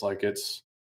this. Like this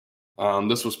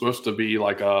was supposed to be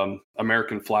like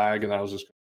American flag, and I was just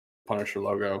Punisher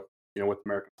logo, with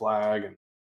American flag, and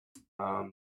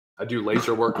I do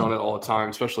laser work on it all the time,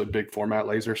 especially big format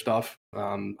laser stuff.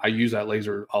 I use that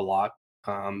laser a lot.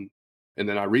 And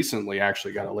then I recently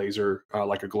actually got a laser,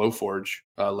 like a Glowforge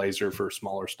laser for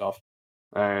smaller stuff,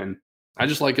 and I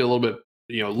just like it a little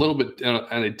bit in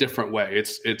a different way.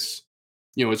 It's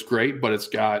great, but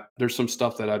there's some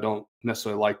stuff that I don't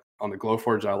necessarily like on the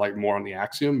Glowforge. I like more on the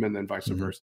Axiom, and then vice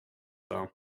versa. So,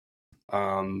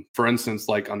 for instance,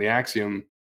 like on the Axiom,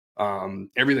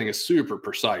 everything is super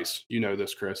precise. You know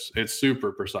this, Chris. It's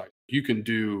super precise. You can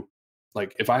do,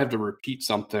 like, if I have to repeat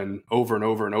something over and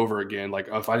over and over again, like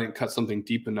if I didn't cut something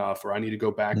deep enough, or I need to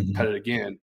go back and cut it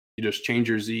again, you just change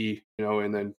your Z,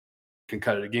 and then can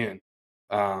cut it again.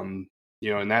 And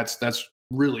that's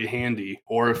really handy.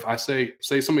 Or if I say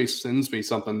somebody sends me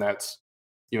something that's,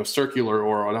 circular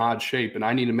or an odd shape, and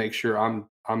I need to make sure I'm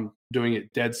doing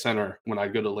it dead center when I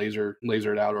go to laser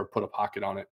it out or put a pocket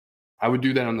on it, I would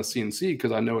do that on the CNC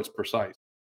because I know it's precise.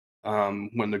 When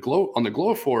on the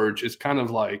Glowforge, it's kind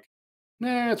of like,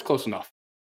 it's close enough.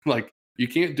 Like, you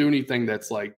can't do anything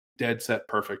that's like dead set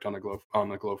perfect on the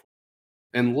Glowforge,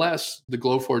 unless the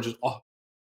Glowforge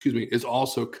is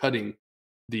also cutting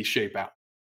the shape out.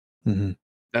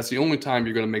 That's the only time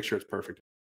you're going to make sure it's perfect.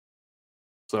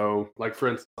 So, like, for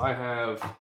instance, I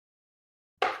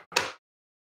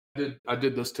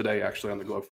did this today actually on the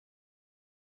Glowforge.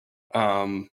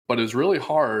 But it's really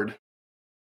hard,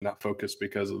 not focused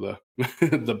because of the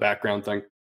the background thing.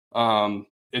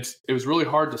 It was really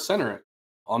hard to center it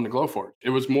on the Glowforge. It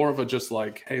was more of a just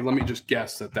like, hey, let me just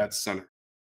guess that that's center,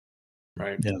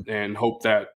 right? Yeah. And hope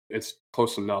that it's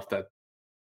close enough that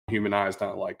human eye is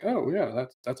not like, oh yeah,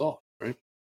 that's all, right?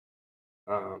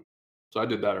 So I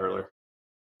did that earlier.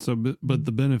 So, but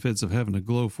the benefits of having a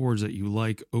Glowforge that you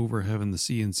like over having the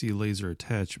CNC laser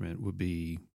attachment would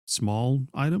be small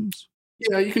items?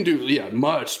 Yeah, you can do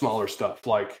much smaller stuff.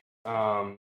 Like,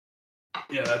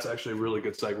 that's actually a really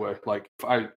good segue. Like,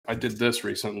 I did this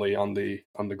recently on the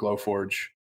Glowforge.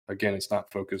 Again, it's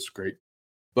not focused great,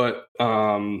 but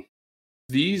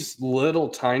these little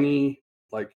tiny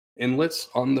like inlets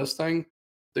on this thing,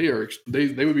 they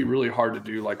would be really hard to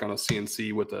do like on a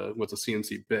CNC with a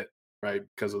CNC bit, right?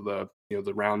 Because of the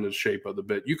the rounded shape of the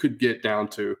bit. You could get down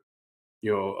to a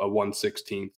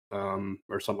 1/16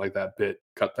 or something like that bit,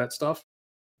 cut that stuff.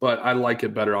 But I like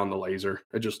it better on the laser.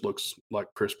 It just looks like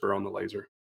crisper on the laser.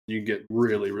 You can get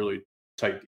really, really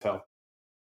tight detail.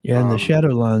 Yeah, and the shadow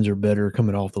lines are better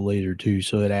coming off the laser too,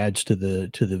 so it adds to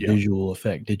the visual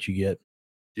effect that you get.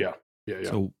 Yeah.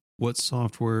 So, what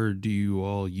software do you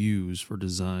all use for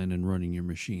design and running your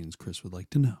machines? Chris would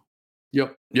like to know.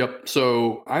 Yep.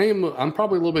 So I'm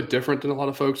probably a little bit different than a lot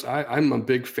of folks. I'm a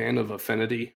big fan of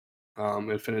Affinity,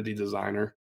 Affinity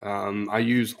Designer. I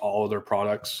use all of their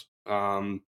products.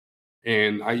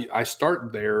 And I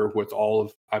start there with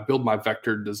I build my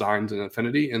vector designs in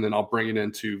Affinity, and then I'll bring it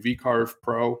into VCarve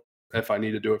Pro if I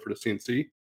need to do it for the CNC,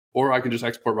 or I can just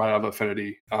export right out of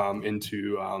Affinity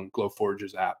into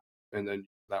Glowforge's app, and then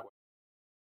that way.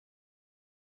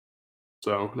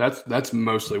 So that's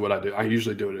mostly what I do. I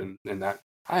usually do it in that.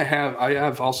 I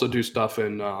have also do stuff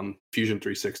in Fusion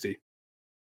 360,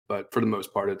 but for the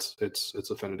most part, it's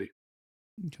Affinity.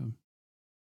 Okay.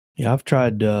 Yeah, I've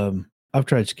tried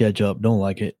SketchUp. Don't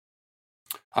like it.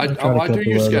 I do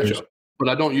use SketchUp, but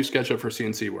I don't use SketchUp for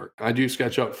CNC work. I do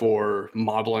SketchUp for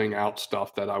modeling out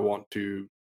stuff that I want to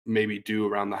maybe do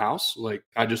around the house. Like,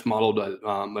 I just modeled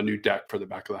a new deck for the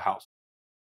back of the house.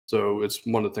 So it's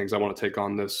one of the things I want to take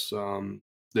on this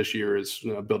year is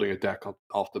building a deck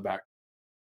off the back.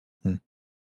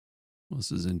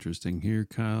 This is interesting here.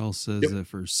 Kyle says that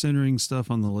for centering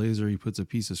stuff on the laser, he puts a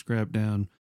piece of scrap down,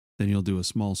 Then you'll do a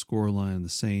small score line the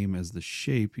same as the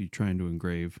shape you're trying to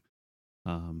engrave.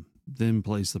 Then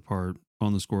place the part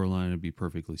on the score line and be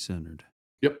perfectly centered.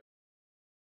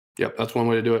 Yep, that's one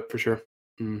way to do it for sure.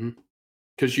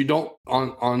 Because you don't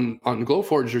on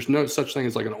Glowforge, there's no such thing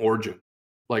as like an origin.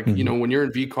 Like when you're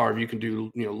in VCarve, you can do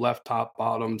left, top,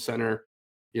 bottom, center,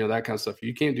 that kind of stuff.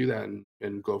 You can't do that in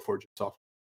Glowforge itself.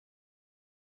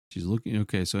 She's looking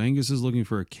okay. So Angus is looking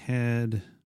for a CAD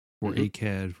or a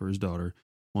CAD for his daughter.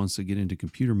 Wants to get into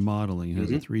computer modeling. Has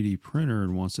a 3D printer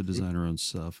and wants to design her own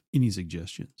stuff. Any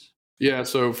suggestions? Yeah,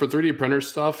 so for 3D printer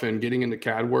stuff and getting into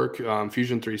CAD work,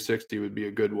 Fusion 360 would be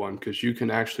a good one because you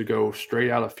can actually go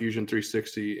straight out of Fusion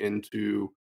 360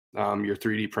 into your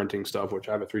 3D printing stuff, which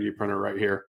I have a 3D printer right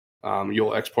here.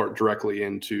 You'll export directly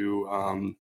into,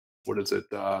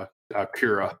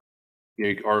 Cura,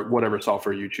 or whatever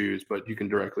software you choose, but you can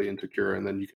directly into Cura and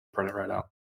then you can print it right out.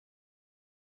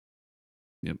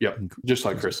 Yep, just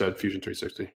like Chris said, Fusion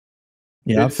 360.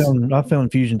 Yeah, I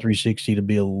found Fusion 360 to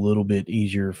be a little bit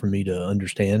easier for me to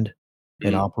understand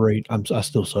and operate. I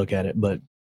still suck at it, but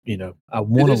I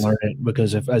want to learn it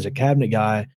because as a cabinet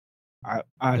guy,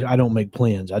 I don't make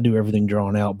plans. I do everything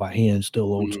drawn out by hand,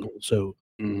 still old school. So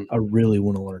I really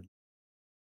want to learn.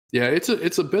 Yeah, it's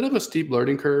a bit of a steep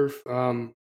learning curve.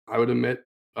 I would admit,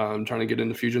 trying to get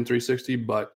into Fusion 360,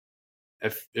 but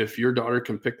if your daughter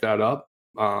can pick that up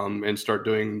and start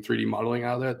doing 3D modeling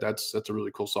out of that, that's a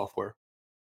really cool software.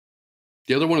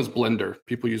 The other one is Blender.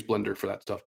 People use Blender for that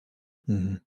stuff.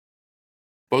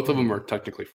 Both of them are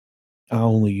technically. I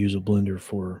only use a blender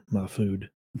for my food.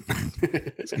 I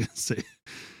was gonna say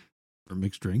for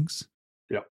mixed drinks.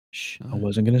 Yep. I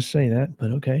wasn't gonna say that, but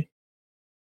okay.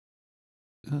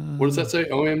 What does that say?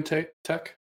 OM Tech?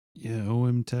 Yeah,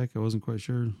 OM Tech. I wasn't quite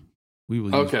sure. We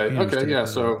will. Okay. Yeah.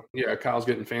 So Kyle's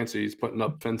getting fancy. He's putting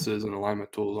up fences and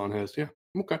alignment tools on his. Yeah.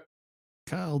 Okay.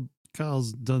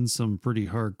 Kyle's done some pretty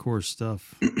hardcore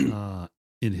stuff in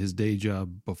his day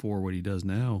job before what he does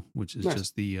now, which is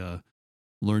just the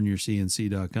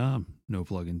learnyourcnc.com. No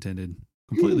plug intended.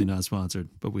 Completely not sponsored,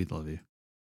 but we love you.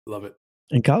 Love it.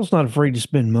 And Kyle's not afraid to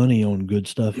spend money on good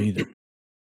stuff either.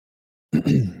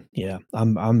 Yeah,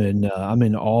 I'm in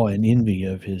awe and envy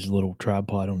of his little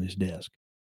tripod on his desk.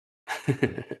 One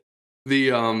of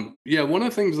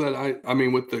the things that I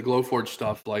mean with the Glowforge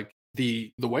stuff, like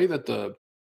the way that the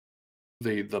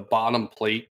bottom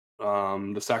plate,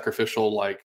 the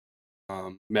sacrificial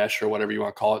mesh or whatever you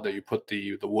want to call it that you put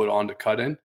the wood on to cut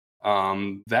in,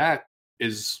 that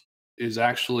is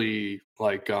actually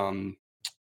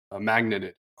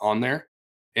magneted on there,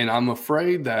 and I'm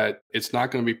afraid that it's not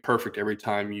going to be perfect every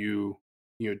time you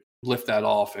lift that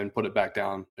off and put it back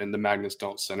down, and the magnets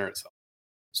don't center itself.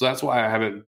 So that's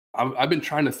why I've been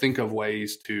trying to think of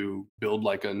ways to build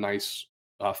like a nice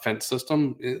fence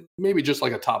system, maybe just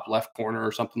like a top left corner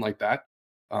or something like that.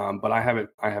 But I haven't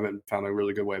found a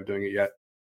really good way of doing it yet.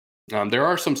 There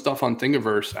are some stuff on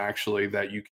Thingiverse actually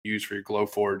that you can use for your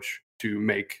Glowforge to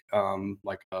make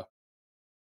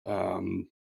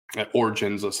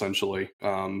origins essentially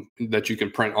that you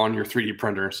can print on your 3D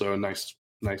printer. So a nice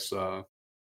your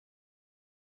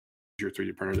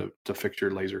 3D printer to fix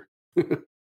your laser.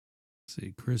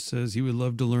 See, Chris says he would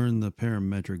love to learn the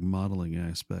parametric modeling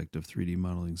aspect of 3D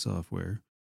modeling software.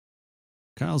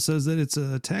 Kyle says that it's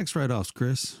tax write-offs,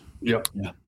 Chris. Yep.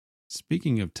 Yeah.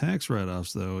 Speaking of tax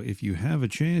write-offs, though, if you have a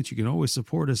chance, you can always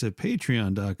support us at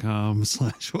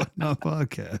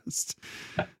patreon.com/whatnotpodcast.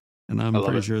 And I'm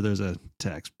pretty sure there's a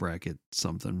tax bracket,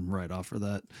 something right off for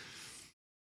that.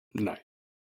 Nice.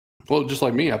 Well, just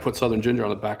like me, I put Southern Ginger on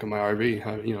the back of my RV.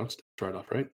 It's right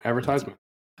off, right? Advertisement.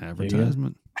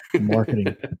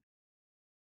 Marketing.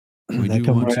 We that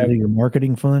come right out of your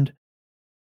marketing fund?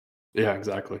 Yeah,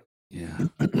 exactly. Yeah.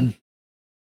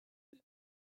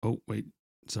 Oh, wait.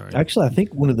 Sorry. Actually, I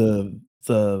think one of the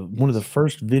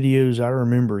first videos I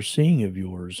remember seeing of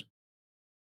yours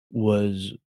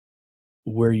was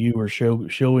where you were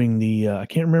showing the I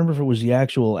can't remember if it was the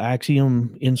actual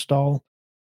Axiom install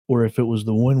or if it was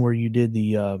the one where you did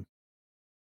the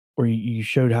where you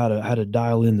showed how to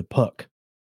dial in the puck.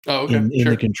 Oh, okay. In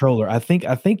the controller. I think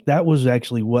that was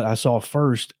actually what I saw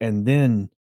first, and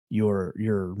then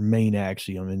your main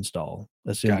Axiom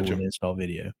assembly and install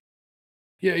video.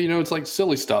 Yeah, it's like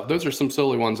silly stuff. Those are some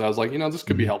silly ones. I was like, this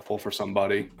could be helpful for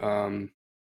somebody.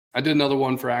 I did another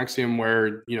one for Axiom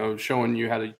where, showing you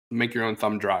how to make your own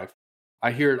thumb drive.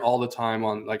 I hear it all the time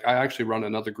I actually run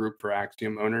another group for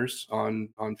Axiom owners on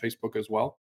Facebook as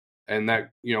well. And that,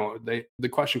 the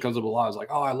question comes up a lot is like,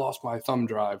 oh, I lost my thumb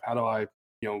drive. How do I,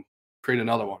 create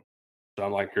another one? So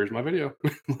I'm like, here's my video.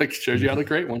 Shows you how to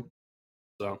create one.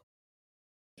 So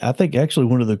I think actually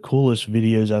one of the coolest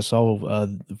videos I saw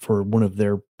for one of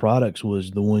their products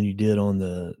was the one you did on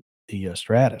the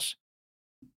Stratus.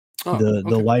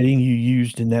 The lighting you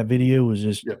used in that video was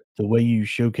just the way you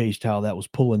showcased how that was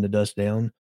pulling the dust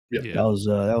down. Yeah. That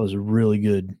was a really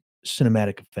good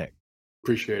cinematic effect.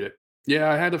 Appreciate it.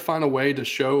 Yeah, I had to find a way to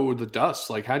show the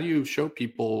dust. Like, how do you show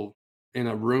people in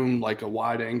a room like a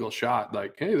wide angle shot?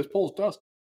 Like, hey, this pulls dust.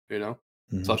 You know.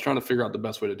 Mm-hmm. So I was trying to figure out the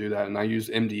best way to do that, and I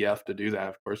used MDF to do that.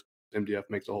 Of course, MDF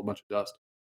makes a whole bunch of dust.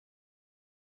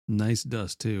 Nice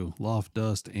dust too, loft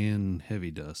dust and heavy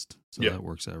dust. So that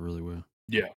works out really well.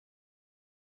 Yeah.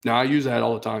 Now I use that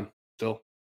all the time still.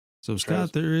 So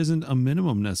Scott, there isn't a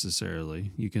minimum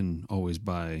necessarily. You can always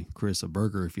buy Chris a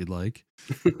burger if you'd like,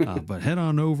 but head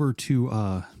on over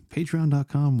to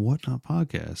patreon.com whatnot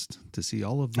podcast to see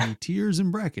all of the tiers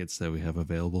and brackets that we have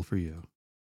available for you.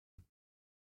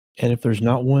 And if there's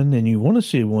not one and you want to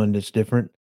see one that's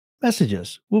different, message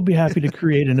us. We'll be happy to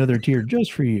create another tier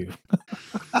just for you.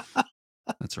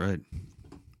 That's right.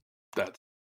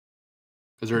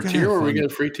 Is there a tier where we get a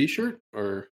free t-shirt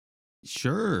or?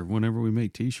 Sure, whenever we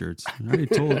make t-shirts. I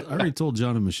already told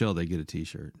John and Michelle they get a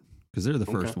t-shirt because they're the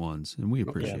first ones and we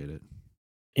appreciate it.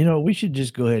 You know, we should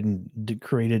just go ahead and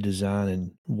create a design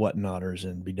and whatnotters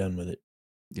and be done with it.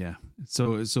 Yeah.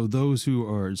 So those who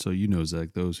are, Zach,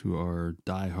 those who are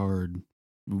diehard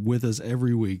with us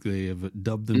every week, they have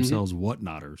dubbed themselves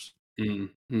whatnotters. Mm-hmm.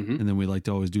 And then we like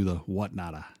to always do the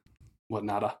whatnotta.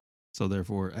 Whatnotta. So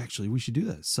therefore, actually, we should do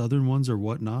that. Southern ones are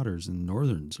whatnotters and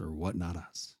northerns are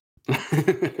whatnottas.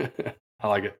 I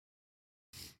like it.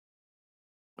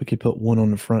 We could put one on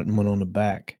the front and one on the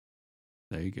back.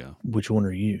 There you go. Which one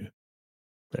are you?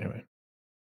 Anyway.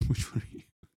 Which one are you?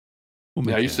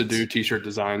 I used to do t-shirt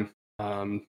design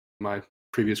my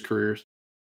previous careers.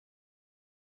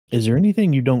 Is there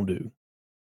anything you don't do?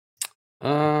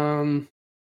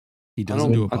 He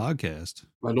doesn't do a podcast.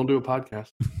 I don't do a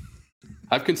podcast.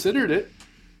 I've considered it,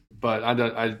 but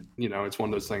I it's one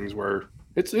of those things where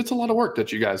it's a lot of work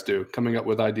that you guys do, coming up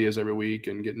with ideas every week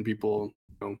and getting people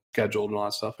scheduled and all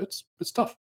that stuff. It's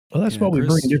tough. Well, that's why we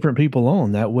bring different people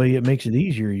on. That way it makes it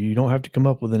easier. You don't have to come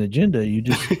up with an agenda. You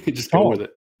just go with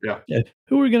it. Yeah.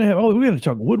 Who are we going to have? Oh, we're going to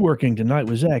talk woodworking tonight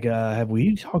with Zach. Have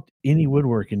we talked any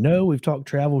woodworking? No, we've talked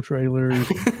travel trailers.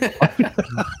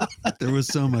 There was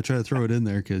some, I try to throw it in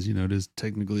there because, it is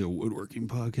technically a woodworking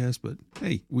podcast, but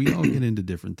hey, we all get into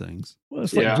different things. Well,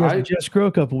 it's like Jess Crow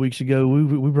a couple weeks ago.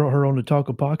 We brought her on to talk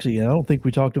epoxy, and I don't think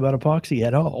we talked about epoxy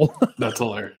at all. That's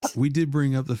hilarious. We did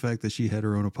bring up the fact that she had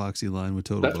her own epoxy line with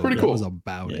Total. That's pretty cool. That was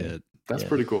about it. That's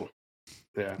pretty cool.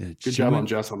 Yeah. Good job on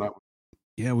Jess on that one.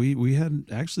 Yeah, we had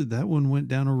actually that one went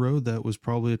down a road that was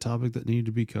probably a topic that needed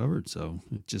to be covered. So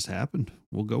it just happened.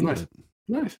 We'll go with it.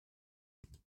 Nice.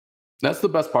 That's the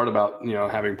best part about,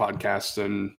 having podcasts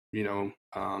and,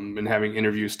 and having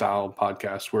interview style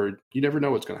podcasts where you never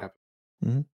know what's going to happen.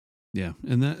 Mm-hmm. Yeah.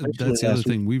 And that's the other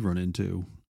thing we've run into.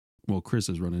 Well, Chris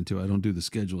has run into. I don't do the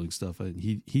scheduling stuff.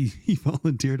 He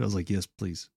volunteered. I was like, yes,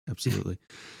 please. Absolutely.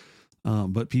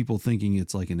 But people thinking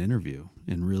it's like an interview,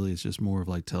 and really it's just more of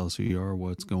like, tell us who you are,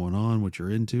 what's going on, what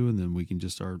you're into, and then we can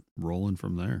just start rolling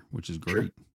from there, which is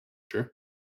great. Sure.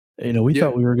 We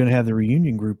thought we were going to have the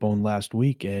reunion group on last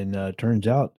week, and turns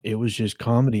out it was just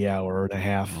comedy hour and a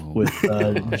half with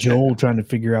Joel trying to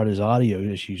figure out his audio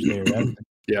issues there.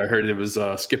 Yeah, I heard it was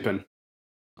skipping.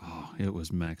 Oh, it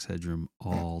was Max Headroom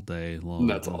all day long.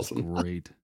 That's awesome.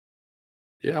 Great.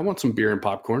 Yeah, I want some beer and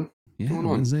popcorn. Yeah,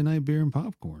 Wednesday night beer and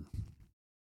popcorn.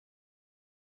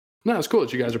 No, it's cool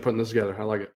that you guys are putting this together. I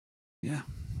like it. Yeah,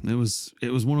 it was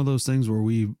one of those things where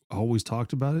we always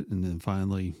talked about it, and then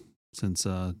finally, since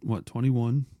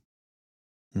 21,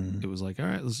 it was like, all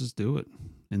right, let's just do it.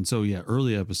 And so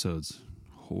early episodes,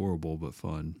 horrible but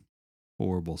fun.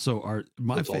 Horrible. So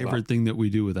my favorite thing that we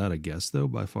do without a guest, though,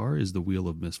 by far, is the Wheel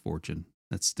of Misfortune.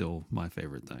 That's still my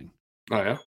favorite thing. Oh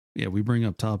yeah. Yeah, we bring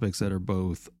up topics that are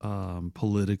both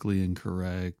politically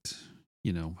incorrect,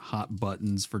 hot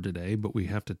buttons for today, but we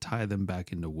have to tie them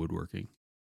back into woodworking.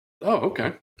 Oh,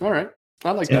 okay. All right.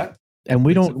 I like that. And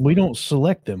we don't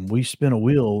select them. We spin a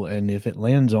wheel, and if it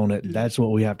lands on it, that's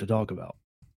what we have to talk about.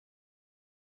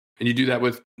 And you do that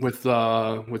with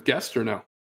guests or no?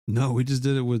 No, we just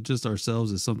did it with just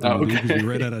ourselves as something to do because we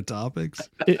ran out of topics.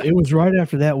 It was right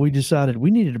after that we decided we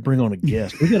needed to bring on a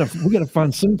guest. We gotta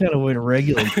find some kind of way to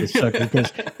regulate this sucker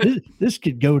because this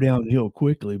could go downhill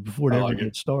quickly before it ever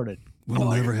gets started. We'll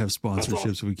never have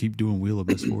sponsorships if we keep doing Wheel of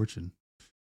Misfortune.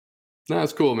 No,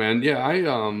 that's cool, man. Yeah,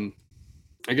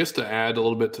 I guess to add a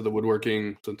little bit to the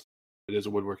woodworking, since it is a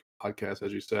woodworking podcast,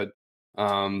 as you said,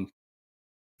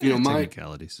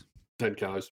 technicalities. Dead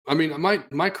cows. I mean,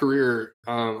 my career,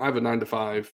 I have a 9 to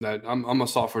 5 that I'm a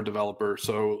software developer.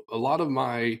 So a lot of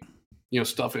my,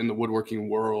 stuff in the woodworking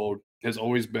world has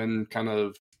always been kind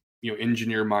of,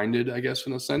 engineer minded, I guess,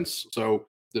 in a sense. So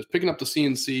just picking up the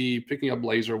CNC, picking up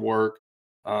laser work,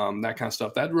 that kind of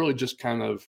stuff, that really just kind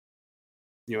of,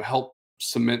 help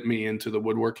cement me into the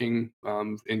woodworking,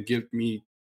 and give me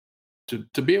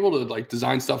to be able to like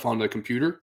design stuff on the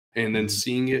computer and then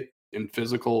seeing it in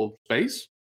physical space.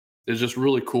 There's just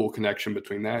really cool connection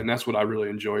between that, and that's what I really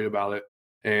enjoyed about it.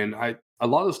 And a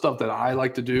lot of the stuff that I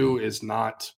like to do is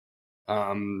not,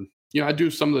 I do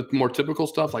some of the more typical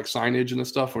stuff like signage and the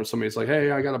stuff where somebody's like,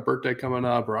 "Hey, I got a birthday coming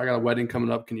up, or I got a wedding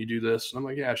coming up. Can you do this?" And I'm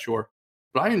like, "Yeah, sure."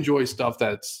 But I enjoy stuff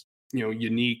that's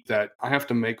unique, that I have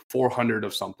to make 400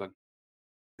 of something.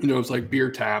 It's like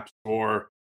beer taps or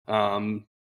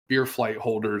beer flight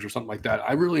holders or something like that.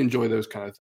 I really enjoy those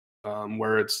kind of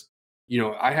where it's,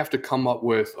 I have to come up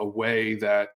with a way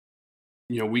that,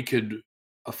 we could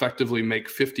effectively make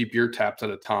 50 beer taps at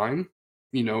a time,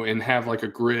 and have like a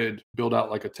grid, build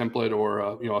out like a template or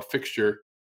a fixture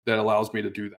that allows me to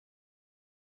do that.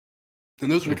 And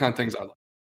those are the kind of things I like.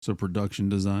 So production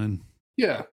design.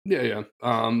 Yeah. The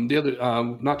other,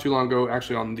 not too long ago,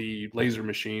 actually on the laser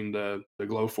machine, the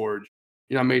Glowforge,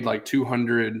 I made like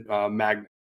 200 magnets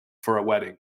for a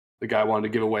wedding. The guy wanted to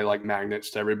give away like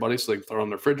magnets to everybody so they could throw it on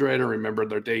the refrigerator, remember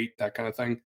their date, that kind of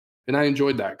thing. And I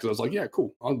enjoyed that because I was like, yeah,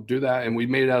 cool, I'll do that. And we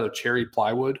made it out of cherry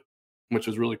plywood, which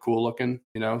was really cool looking,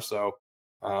 so,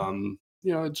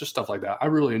 it's just stuff like that. I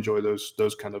really enjoy those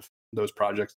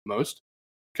projects the most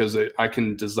because I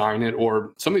can design it,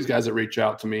 or some of these guys that reach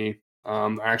out to me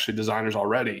are actually designers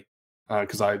already.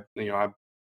 Cause I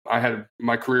had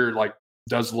my career like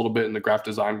does a little bit in the graphic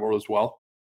design world as well.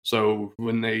 So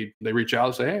when they reach out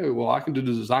and say, "Hey, well, I can do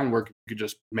the design work," you could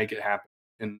just make it happen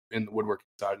in the woodworking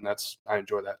side, and I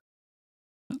enjoy that.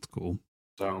 That's cool.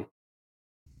 So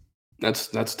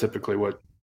that's typically what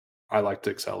I like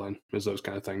to excel in, is those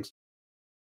kind of things.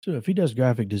 So if he does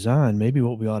graphic design, maybe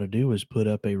what we ought to do is put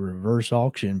up a reverse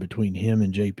auction between him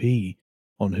and JP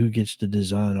on who gets to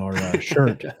design our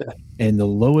shirt, and the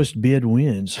lowest bid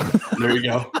wins. There you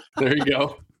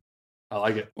go. I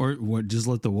like it. Or what? Just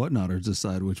let the whatnotters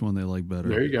decide which one they like better.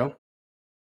 There you go.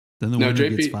 Then the winner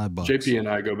gets $5. JP and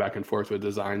I go back and forth with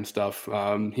design stuff.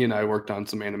 He and I worked on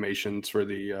some animations for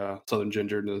the Southern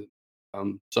Ginger, the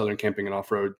Southern Camping and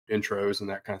Off-Road intros and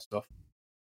that kind of stuff.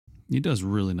 He does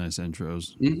really nice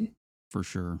intros, for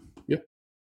sure. Yeah.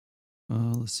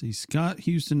 Let's see. Scott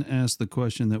Houston asked the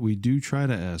question that we do try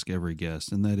to ask every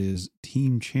guest, and that is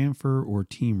Team Chamfer or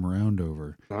Team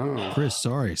Roundover? Oh. Chris,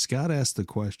 sorry. Scott asked the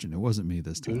question. It wasn't me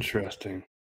this time. Interesting.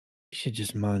 He should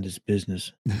just mind his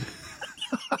business.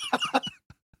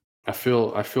 I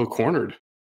feel cornered.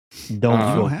 You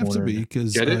don't have to be,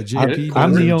 because JP.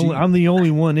 I'm the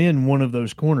only one in one of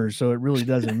those corners, so it really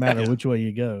doesn't matter which way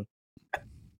you go.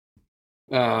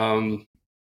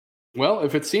 Well,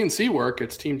 if it's CNC work,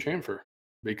 it's Team Chamfer,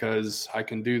 because I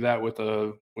can do that with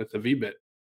a V-bit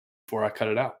before I cut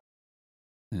it out.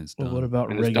 Well, what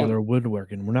about regular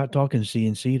woodworking? We're not talking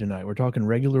CNC tonight. We're talking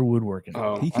regular woodworking.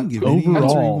 Oh, he can give overall. any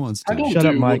answer he wants to. Shut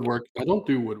up, Mike. I don't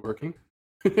do woodworking.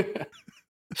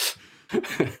 It's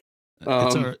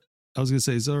all right. I was gonna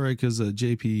say it's all right because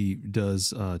JP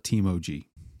does Team OG.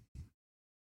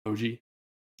 OG.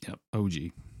 Yep, OG.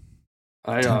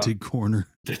 Tinted corner.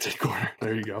 Tinted corner.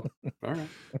 There you go. All right.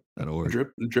 That'll work.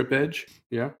 Drip edge.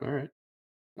 Yeah. All right.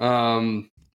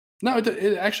 No,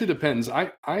 it actually depends.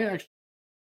 I actually,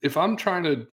 if I'm trying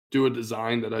to do a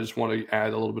design that I just want to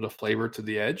add a little bit of flavor to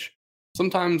the edge,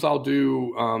 sometimes I'll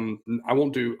do. I'll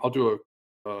do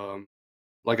a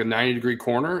like a 90-degree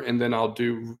corner, and then I'll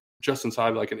do just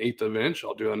inside like an 1/8 of an inch.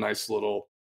 I'll do a nice little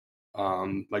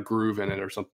like groove in it or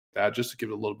something like that, just to give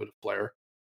it a little bit of flair.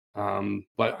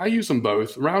 But I use them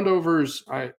both. Roundovers,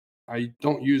 I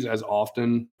don't use as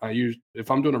often. If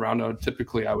I'm doing a roundover,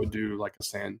 typically I would do like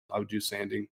I would do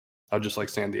sanding. I would just like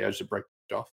sand the edge to break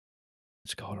it off.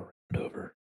 It's called a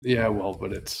roundover. Yeah, well,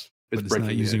 but it's breaking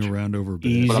not using the edge. a roundover bit.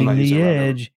 Easing the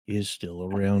edge is still a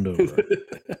roundover.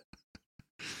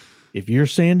 If you're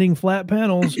sanding flat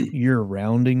panels, you're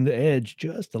rounding the edge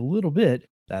just a little bit.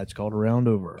 That's called a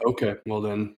roundover. Okay, well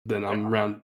then I'm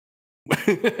round.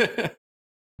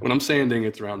 When I'm sanding,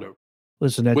 it's roundover.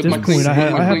 Listen, at this point,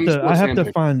 I have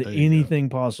to find anything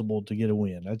possible to get a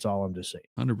win. That's all I'm just saying.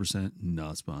 100%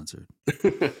 not sponsored.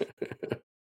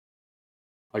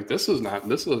 Like this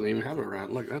doesn't even have a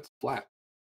round. Look, that's flat.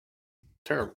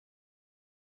 Terrible.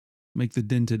 Make the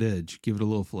dented edge. Give it a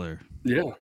little flair.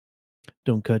 Yeah.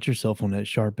 Don't cut yourself on that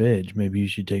sharp edge. Maybe you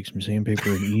should take some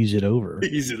sandpaper and ease it over.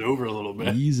 Ease it over a little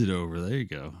bit. Ease it over. There you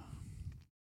go.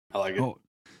 I like it. Oh,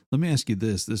 let me ask you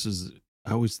this.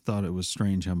 I always thought it was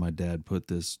strange how my dad put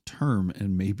this term,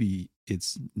 and maybe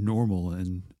it's normal,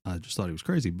 and I just thought he was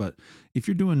crazy. But if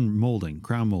you're doing molding,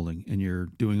 crown molding, and you're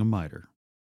doing a miter,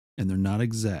 and they're not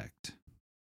exact,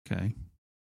 okay,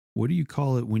 what do you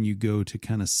call it when you go to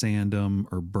kind of sand them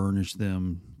or burnish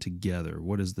them together?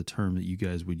 What is the term that you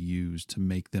guys would use to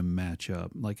make them match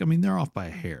up? Like, I mean, they're off by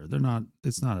a hair.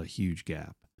 It's not a huge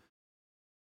gap.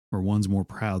 Or one's more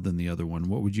proud than the other one.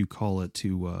 What would you call it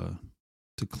to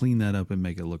clean that up and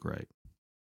make it look right?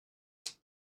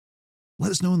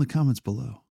 Let us know in the comments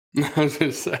below. I was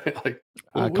going to say, like,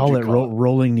 I call it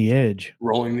rolling the edge.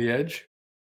 Rolling the edge?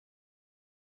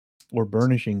 Or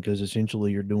burnishing, because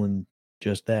essentially you're doing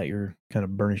just that. You're kind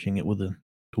of burnishing it with a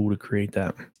tool to create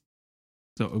that.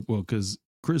 So, well, because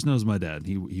Chris knows my dad.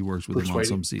 He works with him on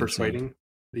some CNC. Persuading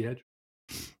the edge?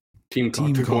 Team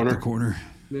caught the corner.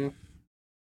 Yeah.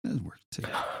 That worked too.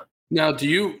 Now,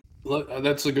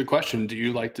 that's a good question. Do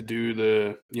you like to do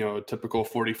the, typical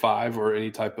 45 or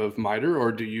any type of miter,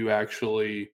 or do you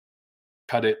actually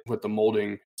cut it with the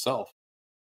molding itself?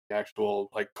 The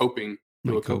actual, like, coping,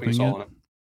 do a coping saw on it?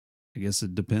 I guess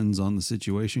it depends on the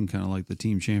situation, kind of like the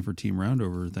team chamfer, team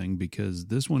roundover thing, because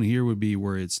this one here would be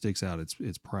where it sticks out.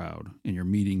 It's proud, and you're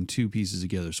meeting two pieces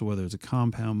together. So whether it's a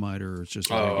compound miter or it's just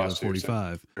a regular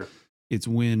 45, sure. It's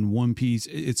when one piece,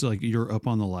 it's like you're up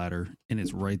on the ladder and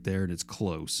it's right there and it's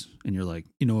close, and you're like,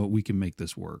 you know what, we can make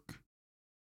this work.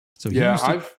 So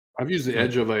yeah, I've used the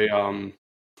edge of a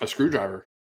screwdriver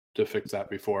to fix that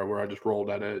before, where I just rolled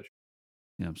that edge.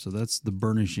 Yeah, so that's the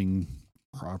burnishing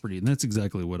property, and that's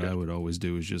exactly what I would always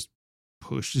do, is just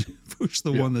push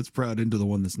the one that's proud into the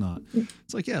one that's not.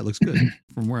 It's like, yeah, it looks good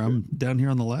from where I'm down here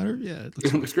on the ladder. Yeah,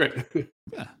 it looks great.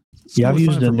 Yeah, I've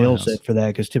used a nail set for that,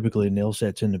 because typically a nail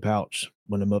set's in the pouch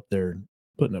when I'm up there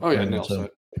putting up. Nail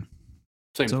set.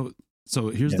 Same. So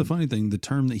here's the funny thing: the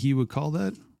term that he would call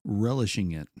that,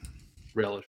 relishing it.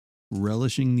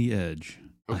 Relishing the edge.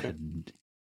 Okay.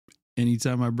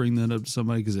 Anytime I bring that up to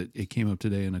somebody, because it came up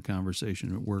today in a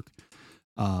conversation at work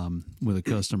with a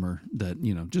customer, that,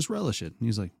 just relish it. And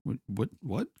he's like,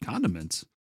 what condiments?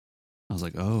 I was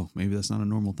like, oh, maybe that's not a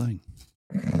normal thing.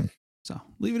 So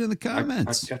leave it in the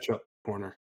comments. Ketchup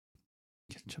corner.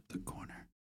 Ketchup the corner.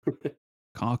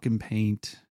 Caulk and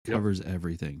paint covers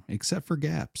everything except for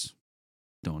gaps.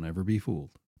 Don't ever be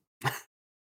fooled.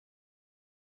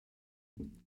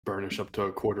 Burnish up to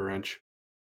a 1/4 inch.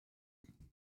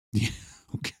 Yeah.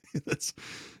 Okay.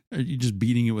 Are you just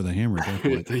beating it with a hammer at that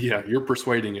point? Yeah, you're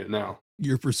persuading it now.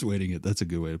 You're persuading it. That's a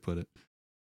good way to put it.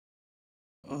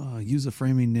 Use a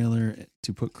framing nailer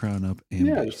to put crown up and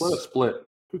base. Just let it split.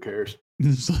 Who cares?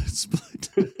 Just let it split.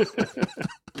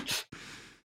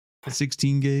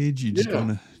 16 gauge. You just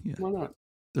why not?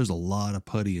 There's a lot of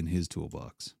putty in his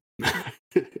toolbox. How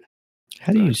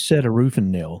do you set a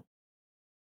roofing nail?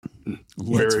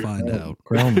 Let's find out.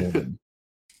 Crown molding.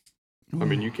 I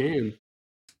mean, you can.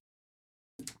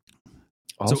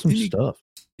 Awesome stuff.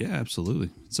 Yeah, absolutely.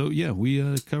 So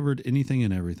we covered anything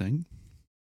and everything,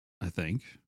 I think.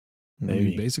 Maybe. I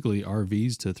mean, basically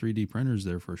RVs to 3D printers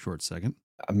there for a short second.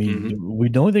 I mean,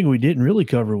 the only thing we didn't really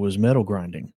cover was metal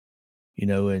grinding,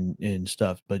 and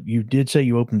stuff. But you did say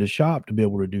you opened a shop to be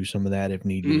able to do some of that if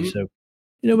need be. So,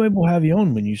 maybe we'll have you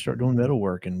on when you start doing metal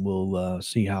work, and we'll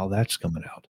see how that's coming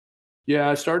out. Yeah,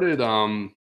 I started the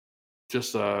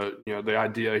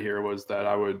idea here was that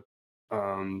I would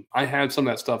I had some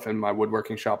of that stuff in my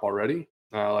woodworking shop already.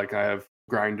 Like I have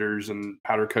grinders and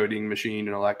powder coating machine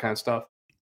and all that kind of stuff.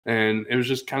 And it was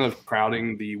just kind of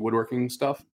crowding the woodworking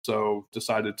stuff. So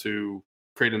decided to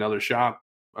create another shop.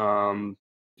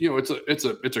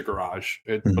 It's a garage,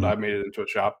 but I made it into a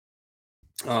shop.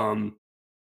 So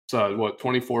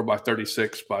 24 by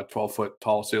 36 by 12 foot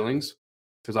tall ceilings,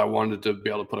 because I wanted to be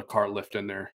able to put a car lift in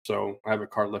there. So I have a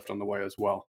car lift on the way as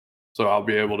well. So I'll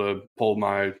be able to pull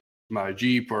my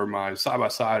Jeep or my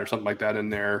side-by-side or something like that in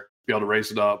there, be able to raise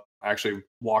it up, actually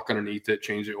walk underneath it,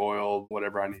 change the oil,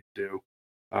 whatever I need to do.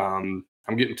 I'm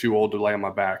getting too old to lay on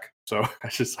my back, so I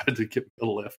decided to get a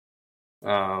lift.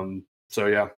 Got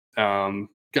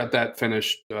that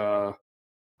finished. I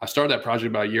started that project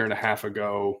about 1.5 years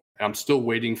ago. I'm still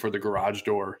waiting for the garage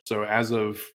door. So as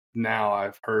of now,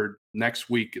 I've heard next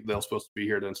week they're supposed to be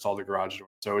here to install the garage door.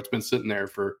 So it's been sitting there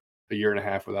for 1.5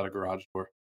 years without a garage door.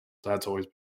 So that's always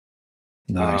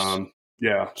nice.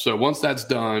 So once that's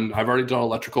done, I've already done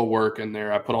electrical work in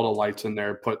there. I put all the lights in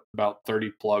there, put about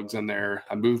 30 plugs in there.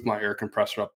 I moved my air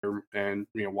compressor up there and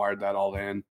wired that all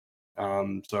in.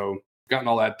 So gotten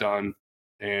all that done.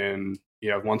 And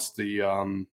once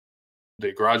the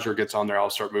garage door gets on there, I'll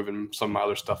start moving some of my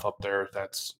other stuff up there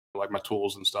that's like my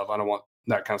tools and stuff. I don't want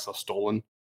that kind of stuff stolen.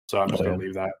 So I'm just going to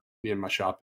leave that in my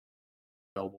shop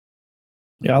available.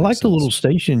 Yeah, I like the little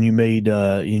station you made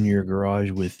in your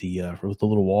garage with the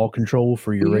little wall control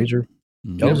for your razor.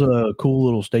 That was a cool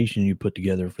little station you put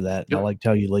together for that. I liked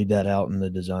how you laid that out in the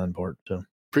design part. So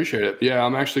appreciate it. Yeah,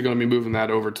 I'm actually going to be moving that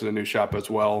over to the new shop as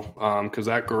well, because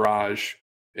that garage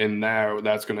in there,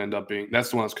 that's going to end up being, that's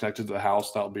the one that's connected to the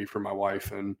house. That'll be for my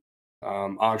wife, and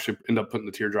I'll actually end up putting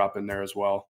the teardrop in there as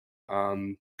well,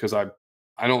 because I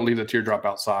don't leave the teardrop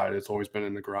outside. It's always been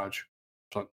in the garage,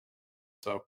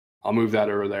 so I'll move that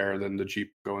over there. Then the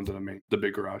Jeep go into the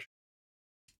big garage.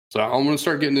 So I'm going to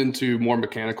start getting into more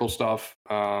mechanical stuff.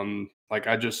 Like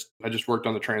I just worked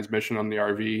on the transmission on the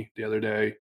RV the other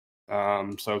day.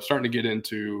 So starting to get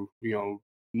into,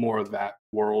 more of that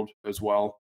world as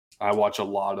well. I watch a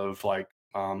lot of like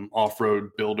off-road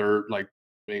builder, like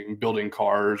building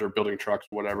cars or building trucks,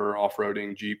 whatever,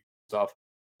 off-roading Jeep stuff.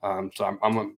 So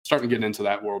I'm starting to get into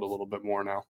that world a little bit more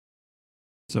now.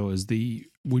 So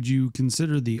would you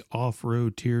consider the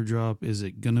off-road teardrop, is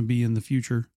it going to be in the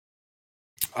future?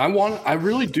 I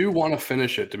really do want to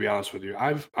finish it, to be honest with you.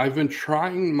 I've been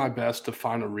trying my best to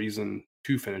find a reason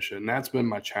to finish it, and that's been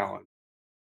my challenge.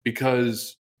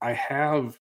 Because I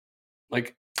have,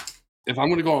 like, if I'm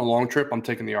going to go on a long trip, I'm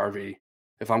taking the RV.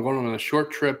 If I'm going on a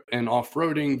short trip and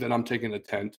off-roading, then I'm taking the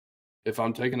tent. If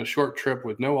I'm taking a short trip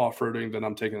with no off-roading, then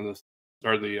I'm taking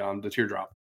the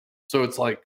teardrop. So it's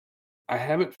like I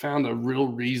haven't found a real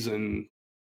reason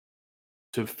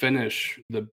to finish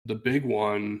the big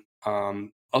one,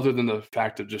 other than the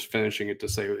fact of just finishing it to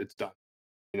say it's done.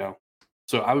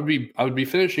 So I would be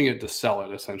finishing it to sell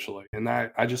it essentially, and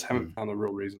I just haven't found the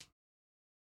real reason.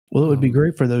 Well, it would be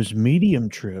great for those medium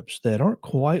trips that aren't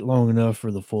quite long enough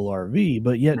for the full RV,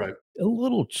 but yet a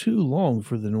little too long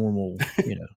for the normal,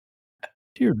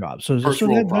 teardrop. So First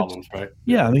world problems, right?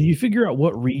 Yeah, I mean, you figure out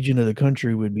what region of the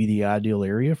country would be the ideal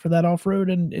area for that off-road,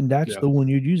 and that's the one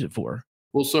you'd use it for.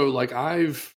 Well, so like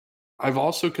I've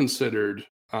also considered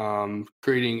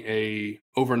creating a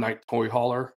overnight toy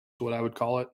hauler, is what I would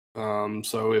call it.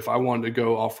 So if I wanted to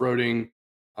go off-roading,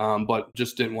 but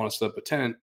just didn't want to set up a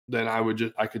tent, then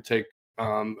I could take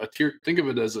think of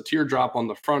it as a teardrop on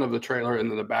the front of the trailer, and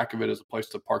then the back of it is a place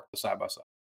to park the side by side.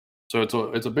 So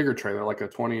it's a bigger trailer, like a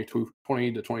 20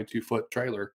 to 22 foot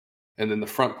trailer, and then the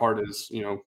front part is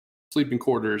sleeping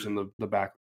quarters, and the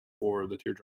back for the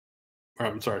teardrop. Or,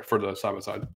 I'm sorry, for the side by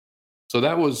side. So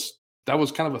that was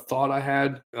kind of a thought I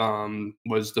had,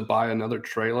 was to buy another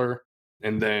trailer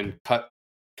and then cut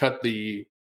the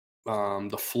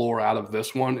floor out of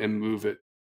this one and move it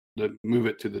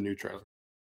to the new trailer.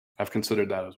 I've considered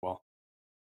that as well,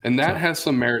 and that has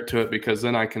some merit to it because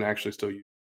then I can actually still use it.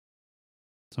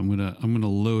 So I'm gonna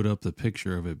load up the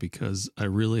picture of it, because I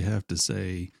really have to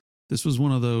say this was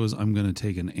one of those, I'm gonna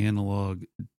take an analog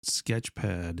sketch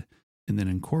pad and then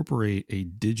incorporate a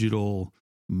digital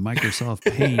Microsoft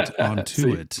Paint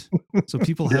onto it, so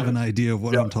people have an idea of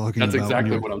what I'm talking about. That's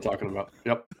exactly what I'm talking about.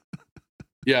 Yep.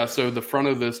 Yeah. So the front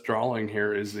of this drawing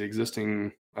here is the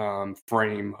existing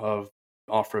frame of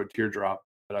off-road teardrop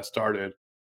that I started,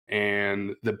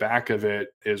 and the back of it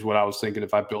is what I was thinking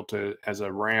if I built it as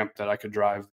a ramp that I could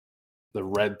drive the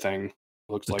red thing.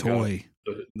 Looks like toy.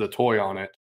 The toy on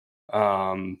it.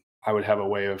 I would have a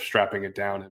way of strapping it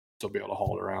down and still be able to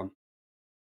haul it around.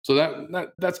 So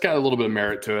that's got a little bit of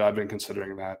merit to it. I've been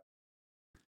considering that.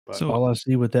 But so all I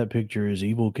see with that picture is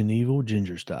Evel Knievel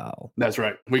Ginger style. That's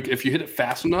right. If you hit it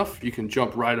fast enough, you can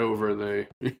jump right over the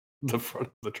front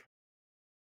of the truck.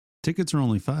 Tickets are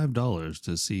only $5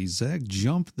 to see Zach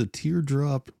jump the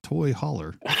teardrop toy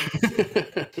hauler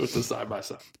with the side by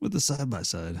side. With the side by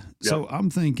side. Yep. So I'm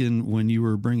thinking, when you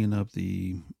were bringing up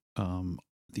the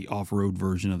off-road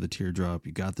version of the teardrop,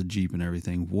 you got the Jeep and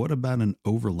everything. What about an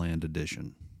overland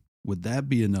edition? Would that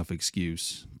be enough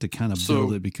excuse to kind of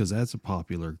build it, because that's a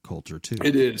popular culture too?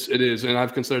 It is, and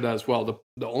I've considered that as well.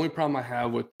 The only problem I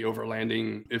have with the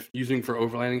overlanding, if using for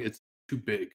overlanding, it's too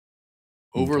big.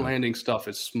 Overlanding stuff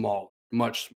is small,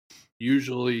 much.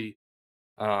 Usually,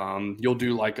 you'll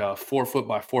do like a 4 foot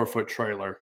by 4 foot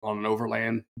trailer on an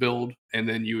overland build, and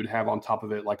then you would have on top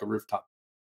of it like a rooftop.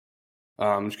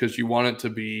 Because you want it to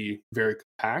be very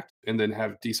compact and then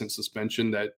have decent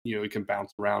suspension that you can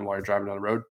bounce around while you're driving down the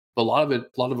road. But a lot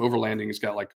of overlanding has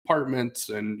got like compartments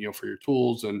and for your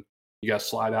tools, and you got to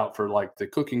slide out for like the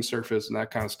cooking surface and that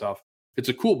kind of stuff. It's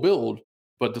a cool build,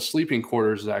 but the sleeping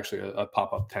quarters is actually a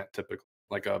pop-up tent, typically,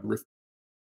 like a roof.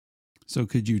 So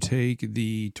could you take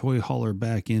the toy hauler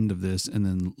back end of this and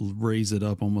then raise it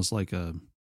up almost like a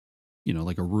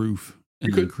roof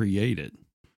and then create it?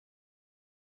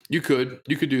 You could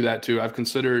do that too. I've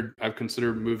considered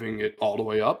moving it all the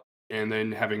way up and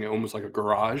then having it almost like a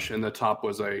garage, and the top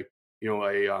was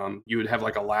you would have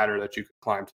like a ladder that you could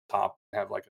climb to the top and have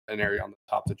like an area on the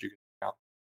top that you could out.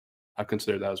 I've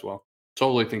considered that as well.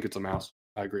 Totally think it's a mouse.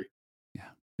 I agree. Yeah.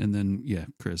 And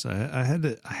then Chris, I had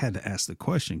to ask the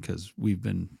question because we've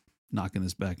been knocking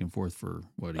this back and forth for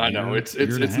what I know it's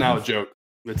now a joke.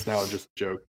 It's now just a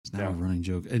joke. It's now a running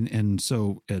joke. And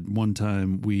so at one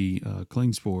time we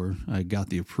Klingspor, I got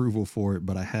the approval for it,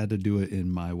 but I had to do it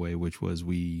in my way, which was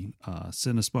we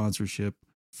sent a sponsorship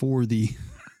for the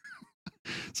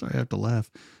sorry, I have to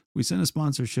laugh. We sent a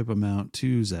sponsorship amount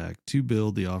to Zach to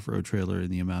build the off-road trailer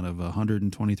in the amount of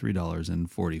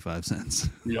 $123.45.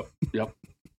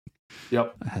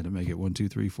 Yep. I had to make it 1, 2,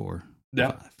 3, 4,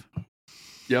 yep. 5.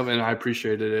 Yep, and I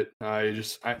appreciated it.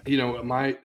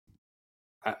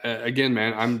 Again,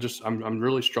 man, I'm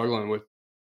really struggling with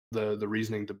the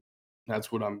reasoning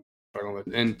that's what I'm struggling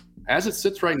with. And as it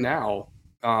sits right now,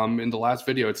 in the last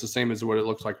video, it's the same as what it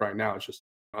looks like right now. It's just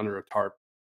under a tarp.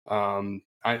 I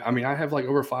have like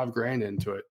over $5,000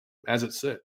 into it as it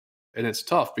sits, and it's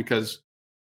tough because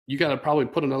you got to probably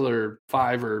put another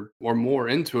 5 or more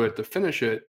into it to finish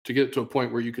it to get it to a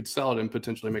point where you could sell it and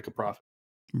potentially make a profit.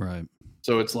 Right.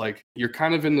 So it's like you're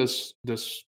kind of in this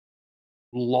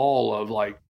lull of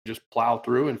like just plow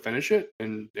through and finish it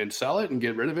and sell it and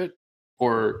get rid of it,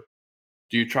 or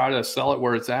do you try to sell it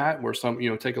where it's at, where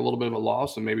take a little bit of a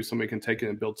loss and maybe somebody can take it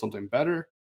and build something better,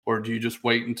 or do you just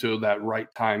wait until that right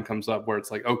time comes up where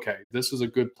it's like, okay, this is a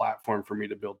good platform for me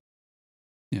to build?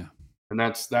 Yeah, and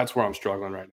that's where I'm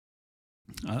struggling right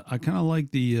now. I kind of like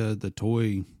the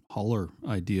toy hauler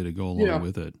idea to go along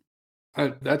with it.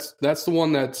 That's the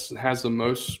one that has the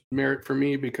most merit for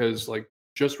me, because like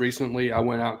just recently I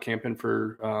went out camping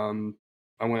for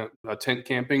I went tent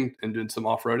camping and did some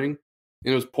off-roading.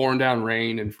 It was pouring down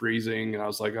rain and freezing, and I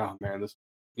was like, oh man, this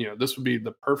would be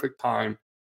the perfect time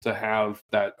to have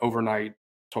that overnight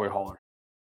toy hauler.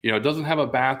 It doesn't have a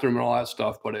bathroom and all that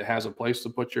stuff, but it has a place to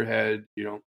put your head.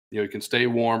 You can stay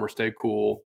warm or stay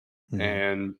cool,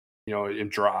 and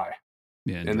and dry.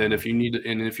 Yeah, and then if you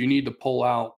need to pull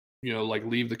out, like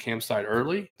leave the campsite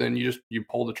early, then you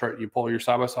pull your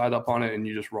side by side up on it and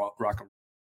you just rock them.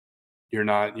 You're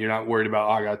not worried about,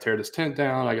 I got to tear this tent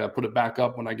down, I got to put it back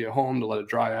up when I get home to let it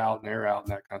dry out and air out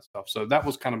and that kind of stuff. So that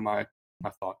was kind of my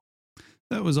thought.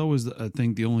 That was always, I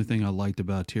think, the only thing I liked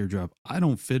about Teardrop. I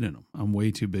don't fit in them. I'm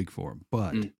way too big for them,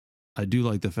 but I do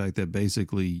like the fact that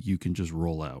basically you can just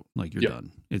roll out like you're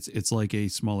done. It's like a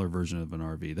smaller version of an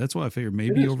RV. That's why I figured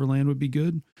maybe Overland would be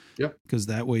good. Yep. Because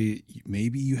that way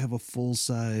maybe you have a full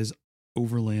size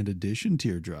Overland edition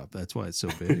Teardrop. That's why it's so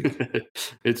big.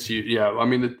 It's I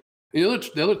mean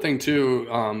the other thing too.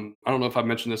 I don't know if I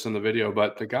mentioned this in the video,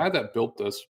 but the guy that built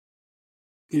this,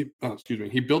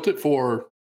 he built it for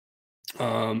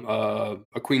a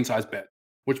queen size bed,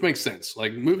 which makes sense.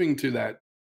 Like moving to that.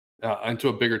 Into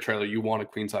a bigger trailer, you want a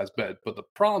queen size bed, but the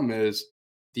problem is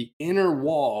the inner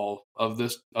wall of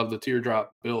the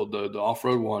Teardrop build, the off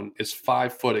road one, is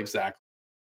 5 foot exactly.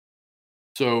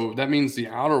 So that means the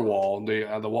outer wall,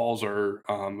 the walls are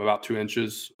about 2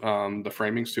 inches. The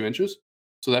framing's 2 inches,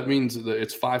 so that means that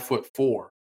it's 5'4"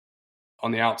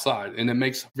 on the outside, and it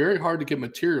makes it very hard to get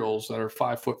materials that are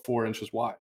 5'4"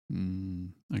 wide.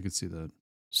 I could see that.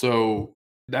 So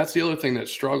that's the other thing that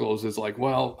struggles is like,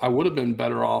 well, I would have been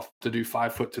better off to do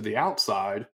 5 foot to the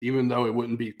outside, even though it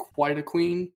wouldn't be quite a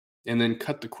queen, and then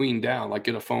cut the queen down, like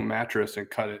get a foam mattress and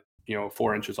cut it,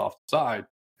 4 inches off the side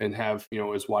and have,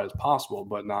 as wide as possible,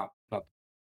 but not,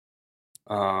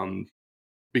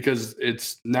 because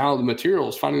it's now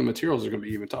finding the materials are going to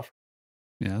be even tougher.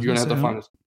 Yeah. You're going to have to find a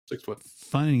 6 foot.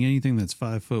 Finding anything that's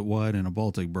 5 foot wide in a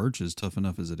Baltic birch is tough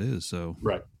enough as it is. So,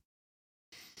 right.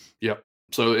 Yep.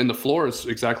 So in the floor, it's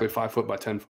exactly 5 foot by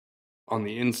 10 foot on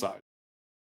the inside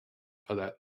of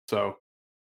that. So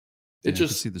I can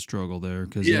see the struggle there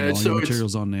because all your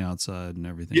materials on the outside and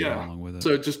everything along with it.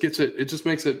 So it just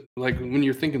makes it like when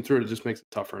you're thinking through it, it just makes it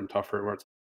tougher and tougher. Where it's,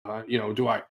 do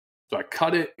I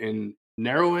cut it and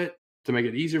narrow it to make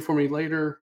it easier for me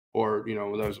later, or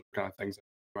those kind of things in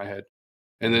my head.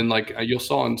 And then like you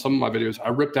saw in some of my videos, I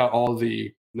ripped out all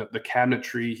the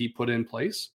cabinetry he put in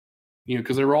place.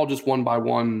 Because they were all just 1 by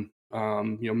 1,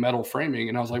 metal framing.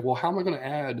 And I was like, well, how am I going to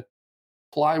add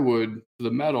plywood to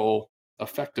the metal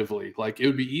effectively? Like, it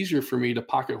would be easier for me to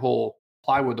pocket hole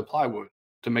plywood to plywood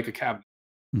to make a cabinet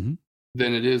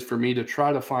than it is for me to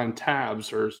try to find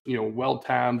tabs or, weld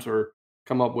tabs or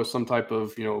come up with some type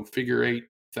of, figure 8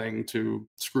 thing to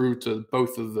screw to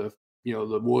both of the,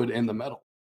 the wood and the metal.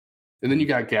 And then you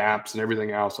got gaps and everything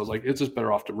else. I was like, it's just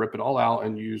better off to rip it all out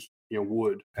and use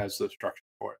wood as the structure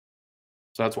for it.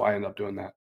 So that's why I ended up doing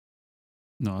that.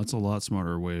 No, that's a lot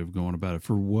smarter way of going about it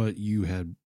for what you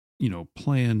had,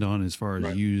 planned on as far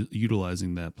as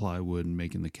utilizing that plywood and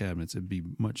making the cabinets. It'd be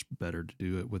much better to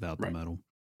do it without the metal.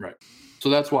 Right. So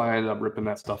that's why I ended up ripping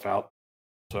that stuff out.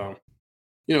 So,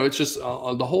 it's just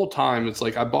the whole time it's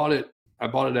like I bought it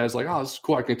as like, oh, this is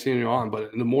cool, I continue on.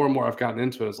 But the more and more I've gotten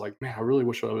into it, it's like, man, I really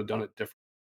wish I would have done it different.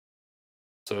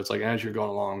 So it's like as you're going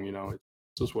along, it's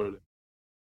just what it is.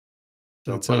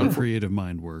 So, that's how a creative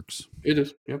mind works. It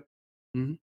is. Yep.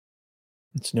 Mm-hmm.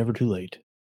 It's never too late.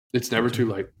 It's never too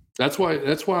late. That's why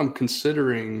I'm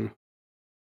considering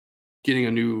getting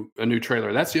a new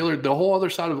trailer. That's the whole other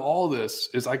side of all this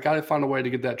is I got to find a way to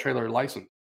get that trailer licensed.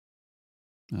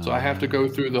 So I have to go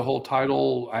through the whole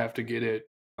title. I have to get it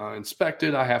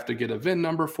inspected. I have to get a VIN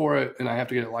number for it, and I have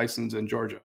to get it licensed in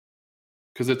Georgia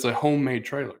because it's a homemade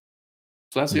trailer.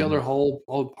 So that's the other whole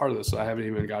part of this that I haven't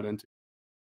even got into.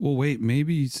 Well, wait,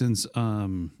 maybe since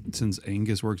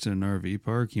Angus works in an RV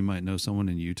park, he might know someone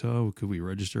in Utah. Could we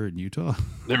register it in Utah?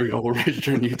 There we go. We'll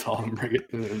register in Utah and bring it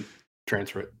and then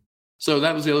transfer it. So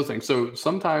that was the other thing. So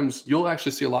sometimes you'll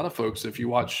actually see a lot of folks, if you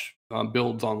watch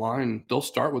builds online, they'll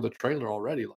start with a trailer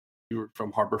already, like you were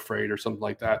from Harbor Freight or something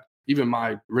like that. Even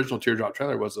my original teardrop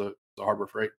trailer was a Harbor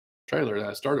Freight trailer that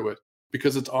I started with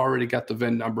because it's already got the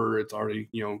VIN number. It's already,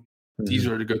 it's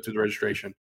easier to go through the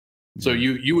registration. So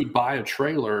you would buy a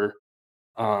trailer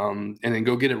and then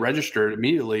go get it registered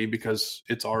immediately because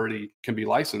it's already can be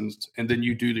licensed, and then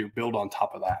you do your build on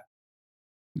top of that.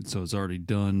 So it's already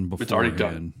done before. It's already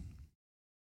done.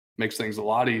 Makes things a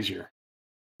lot easier.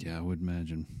 Yeah, I would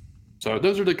imagine. So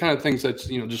those are the kind of things that's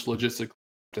just logistically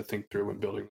to think through when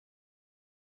building.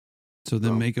 So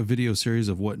then make a video series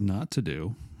of what not to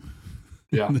do.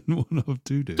 Yeah. And then what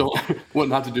to do. What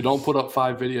not to do. Don't put up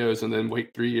 5 videos and then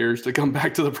wait 3 years to come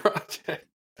back to the project.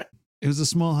 It was a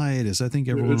small hiatus. I think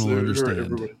everyone will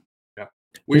understand. Yeah.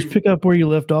 Just pick up where you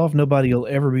left off. Nobody will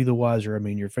ever be the wiser. I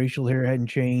mean, your facial hair hadn't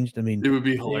changed. I mean, it would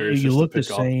be hilarious. You look the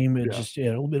same.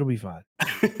 It'll be fine.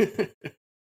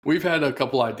 We've had a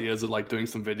couple ideas of like doing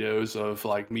some videos of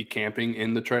like me camping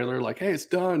in the trailer, like, hey, it's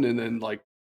done. And then like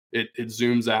it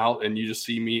zooms out and you just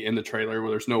see me in the trailer where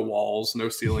there's no walls, no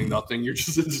ceiling, nothing. It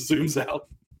just zooms out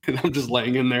and I'm just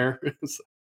laying in there.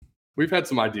 We've had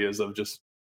some ideas of just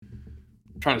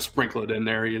trying to sprinkle it in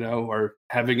there, or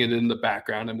having it in the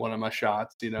background in one of my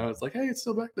shots, it's like, hey, it's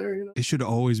still back there, It should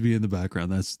always be in the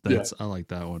background. That's I like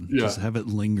that one. Yeah. Just have it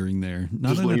lingering there.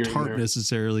 Not just in a tarp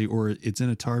necessarily, or it's in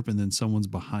a tarp and then someone's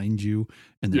behind you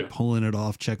and they're pulling it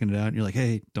off, checking it out, and you're like,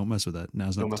 hey, don't mess with that.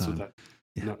 Now's not the time.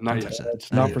 Yeah, no, not yet.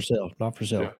 It's not for sale. Not for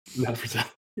sale. Yeah, not for sale.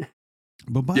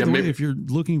 But by the way, if you're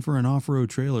looking for an off-road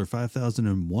trailer,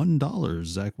 $5,001,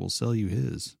 Zach will sell you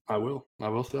his. I will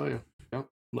sell you. Yeah,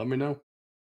 let me know.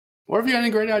 Or if you got any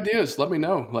great ideas, let me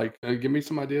know. Like, give me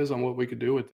some ideas on what we could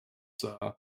do with. So,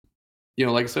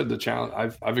 like I said, the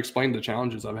challenge. I've explained the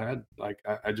challenges I've had. Like,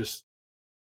 I just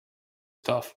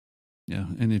tough. Yeah,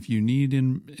 and if you need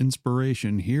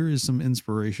inspiration, here is some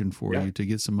inspiration for you to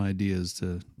get some ideas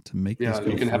to make. Yeah,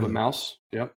 you can have a mouse.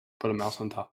 Yep, put a mouse on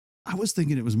top. I was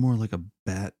thinking it was more like a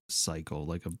bat cycle,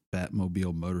 like a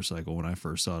Batmobile motorcycle. When I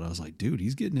first saw it, I was like, dude,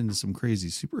 he's getting into some crazy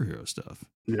superhero stuff.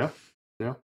 Yeah,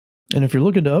 yeah. And if you're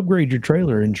looking to upgrade your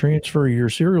trailer and transfer your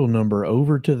serial number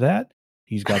over to that,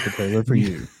 he's got the trailer for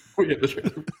you.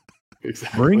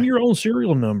 Exactly. Bring your own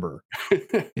serial number.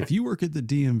 If you work at the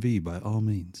DMV, by all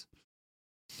means.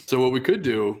 So what we could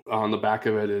do on the back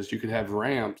of it is you could have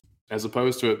ramps as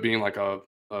opposed to it being like a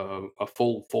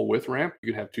full width ramp.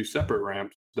 You could have 2 separate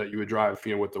ramps that you would drive,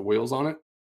 with the wheels on it.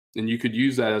 And you could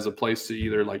use that as a place to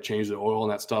either like change the oil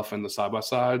and that stuff in the side by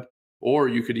side, or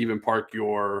you could even park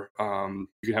your, you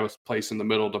could have a place in the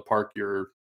middle to park your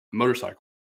motorcycle.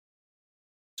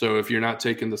 So if you're not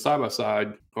taking the side by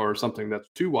side or something that's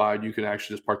too wide, you can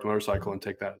actually just park the motorcycle and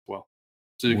take that as well.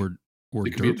 So or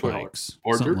dirt bikes,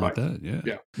 or dirt like that.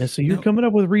 Yeah. Yeah. So you're coming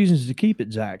up with reasons to keep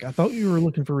it, Zach. I thought you were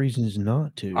looking for reasons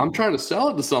not to. I'm trying to sell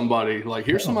it to somebody. Like,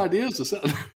 here's some ideas to sell.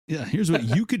 Yeah. Here's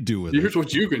what you could do with it. Here's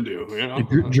what you can do.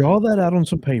 Draw that out on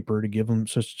some paper to give them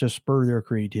to spur their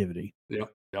creativity. Yep.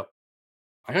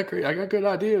 I got good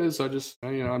ideas. I'm just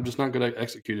not good at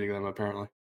executing them, apparently.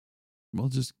 Well,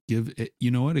 just give it.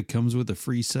 You know what? It comes with a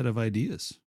free set of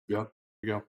ideas. Yeah. There you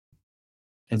go.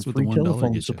 That's and free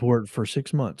telephone support for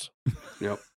 6 months.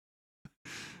 Yep.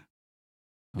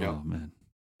 Oh man.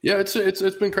 Yeah,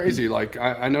 it's been crazy. Like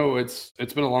I know it's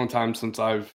been a long time since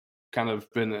I've kind of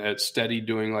been at steady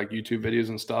doing like YouTube videos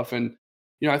and stuff. And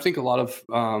I think a lot of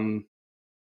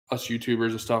us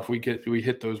YouTubers and stuff, we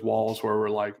hit those walls where we're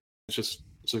like, it's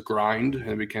a grind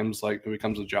and it becomes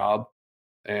a job.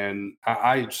 And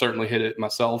I certainly hit it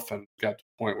myself and got to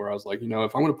the point where I was like, if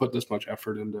I'm going to put this much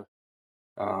effort into,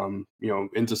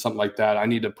 into something like that, I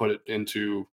need to put it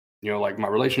into, like my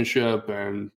relationship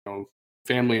and,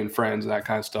 family and friends and that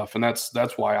kind of stuff. And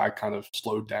that's why I kind of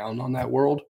slowed down on that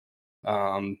world.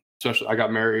 Especially I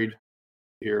got married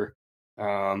here,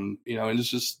 and it's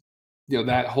just,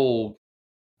 that whole,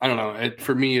 I don't know.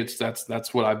 For me,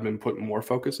 that's what I've been putting more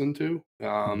focus into,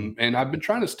 and I've been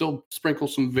trying to still sprinkle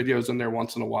some videos in there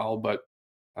once in a while, but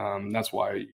that's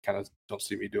why you kind of don't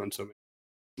see me doing so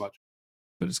much.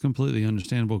 But it's completely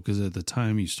understandable because at the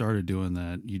time you started doing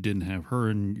that, you didn't have her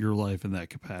in your life in that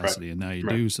capacity, and now you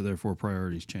do. So therefore,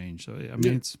 priorities change. So I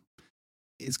mean,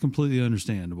 it's completely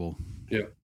understandable.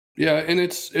 Yeah, and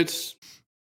it's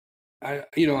I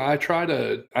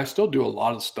I still do a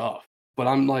lot of stuff. But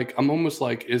I'm almost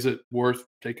like, is it worth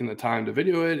taking the time to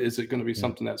video it? Is it going to be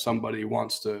something that somebody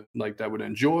wants to that would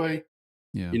enjoy?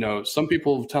 Yeah. Some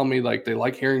people tell me like they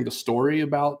like hearing the story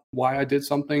about why I did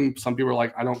something. Some people are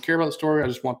like, I don't care about the story. I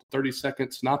just want the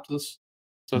 30-second synopsis.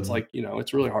 So it's like,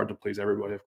 it's really hard to please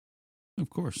everybody. Of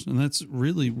course. And that's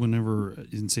really whenever,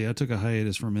 and see, I took a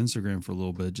hiatus from Instagram for a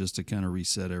little bit just to kind of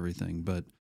reset everything. But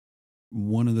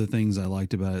one of the things I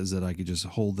liked about it is that I could just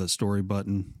hold that story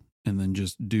button and then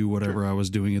just do whatever I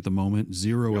was doing at the moment.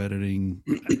 Zero editing,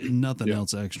 nothing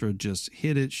else extra. Just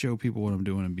hit it, show people what I'm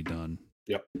doing, and be done.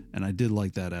 Yep. And I did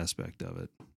like that aspect of it.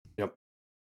 Yep.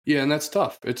 Yeah, and that's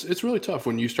tough. It's really tough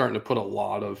when you're starting to put a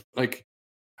lot of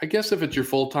I guess if it's your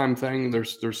full-time thing,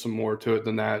 there's some more to it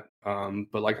than that.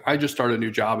 But I just started a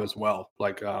new job as well.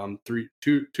 2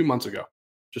 months ago,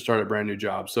 just started a brand new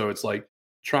job. So it's like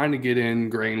trying to get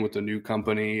ingrained with a new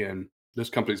company, and this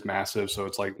company's massive. So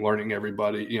it's like learning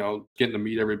everybody, getting to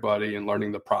meet everybody and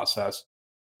learning the process.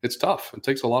 It's tough. It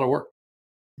takes a lot of work.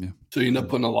 Yeah. So you end up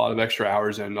putting a lot of extra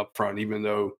hours in up front, even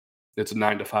though it's a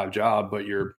 9 to 5 job, but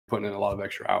you're putting in a lot of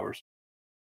extra hours.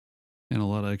 And a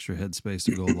lot of extra headspace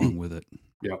to go along with it.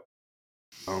 Yeah.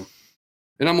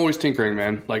 And I'm always tinkering,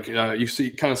 man.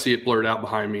 You kind of see it blurred out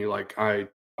behind me. I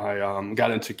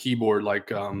got into keyboard,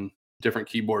 different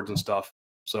keyboards and stuff.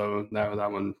 So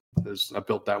that one is, I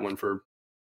built that one for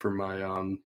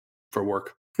my for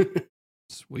work.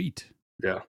 Sweet.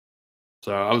 Yeah.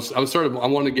 So I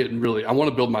want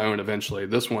to build my own eventually.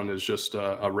 This one is just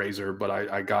a razor, but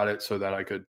I got it so that I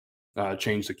could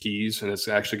change the keys, and it's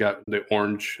actually got the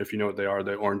orange, if you know what they are,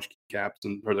 the orange keycaps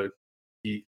or the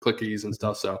key clickies and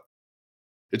stuff. So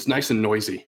it's nice and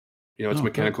noisy. It's a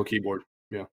mechanical keyboard.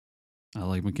 Yeah. I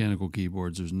like mechanical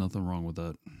keyboards. There's nothing wrong with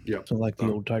that. Yeah. So like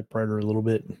the old typewriter a little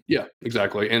bit. Yeah,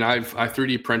 exactly. And I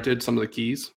 3D printed some of the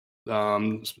keys.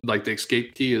 Like the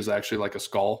escape key is actually like a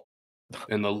skull,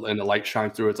 and the light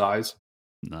shines through its eyes.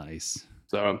 Nice.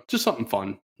 So just something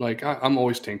fun. I'm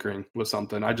always tinkering with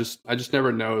something. I just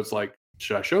never know. It's like,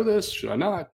 should I show this? Should I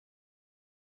not?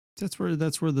 That's where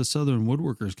the Southern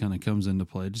Woodworkers kind of comes into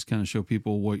play. Just kind of show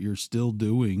people what you're still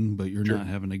doing, but you're not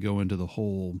having to go into the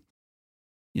whole,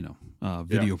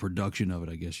 video production of it,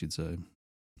 I guess you'd say.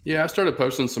 Yeah, I started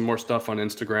posting some more stuff on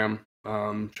Instagram,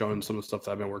 showing some of the stuff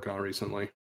that I've been working on recently.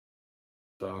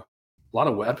 So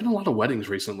I've been a lot of weddings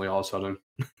recently. All of a sudden,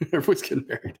 everyone's getting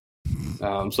married.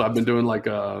 So I've been doing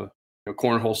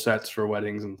cornhole sets for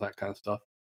weddings and that kind of stuff.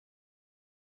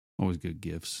 Always good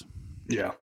gifts.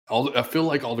 Yeah. I feel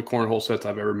like all the cornhole sets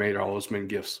I've ever made are always been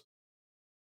gifts.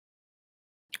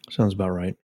 Sounds about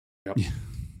right. Yep.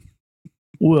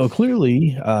 Well,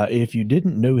 clearly, if you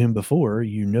didn't know him before,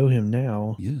 you know him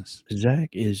now. Yes. Zach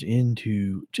is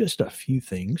into just a few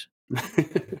things.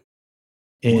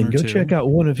 And go check out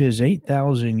one of his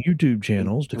 8,000 YouTube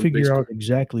channels to figure out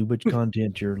exactly which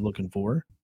content you're looking for.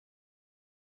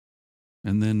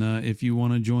 And then if you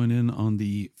want to join in on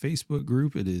the Facebook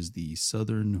group, it is the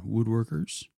Southern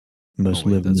Woodworkers. Must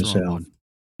live in the South. One.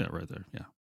 Yeah, right there. Yeah.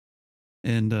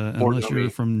 And unless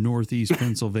you're from Northeast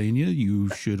Pennsylvania, you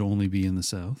should only be in the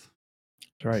South.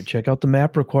 All right. Check out the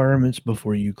map requirements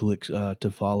before you click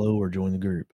to follow or join the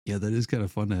group. Yeah, that is kind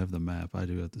of fun to have the map, I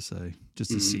do have to say. Just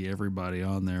to see everybody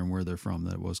on there and where they're from.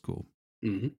 That was cool.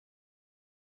 Mm-hmm.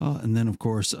 And then, of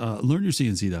course,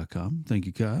 learnyourcnc.com. Thank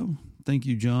you, Kyle. Thank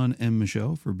you, John and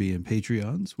Michelle, for being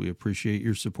Patreons. We appreciate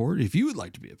your support. If you would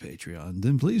like to be a Patreon,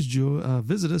 then please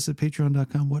visit us at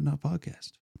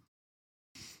patreon.com/whatnotpodcast.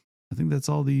 I think that's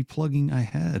all the plugging I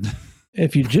had.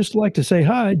 If you'd just like to say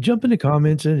hi, jump in the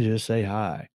comments and just say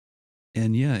hi.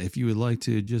 And yeah, if you would like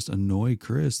to just annoy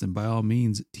Chris, then by all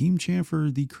means, team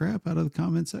chamfer the crap out of the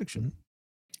comment section.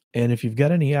 And if you've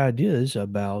got any ideas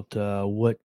about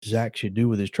what Zach should do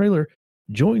with his trailer,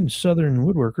 join Southern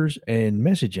Woodworkers and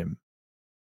message him.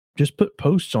 Just put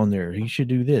posts on there. He should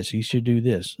do this. He should do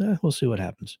this. We'll see what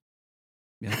happens.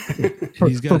 Yeah.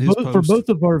 He's got his post. For both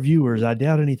of our viewers, I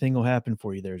doubt anything will happen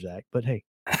for you there, Zach. But hey.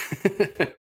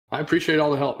 I appreciate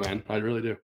all the help, man. I really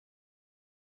do.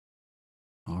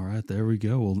 All right, there we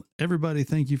go. Well, everybody,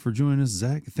 thank you for joining us.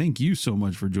 Zach, thank you so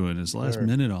much for joining us. Last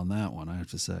minute on that one, I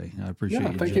have to say. I appreciate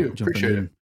you. Thank you. Appreciate in.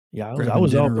 It. Yeah, I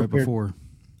was all prepared. Right before.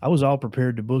 I was all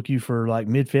prepared to book you for like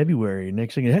mid-February.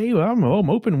 Next thing, hey, I'm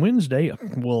open Wednesday.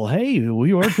 Well, hey,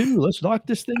 we are too. Let's knock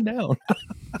this thing down.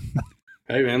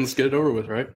 Hey, man, let's get it over with,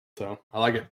 right? So I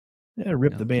like it. Yeah,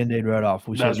 rip the Band-Aid right off.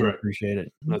 We certainly appreciate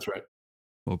it. That's right.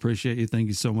 Well, appreciate you. Thank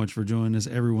you so much for joining us.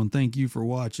 Everyone, thank you for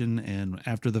watching and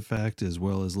after the fact, as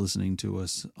well as listening to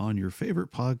us on your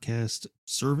favorite podcast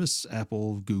service,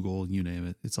 Apple, Google, you name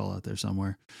it. It's all out there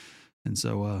somewhere. And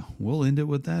so we'll end it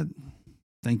with that.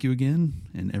 Thank you again,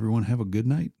 and everyone have a good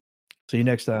night. See you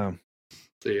next time.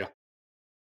 See ya.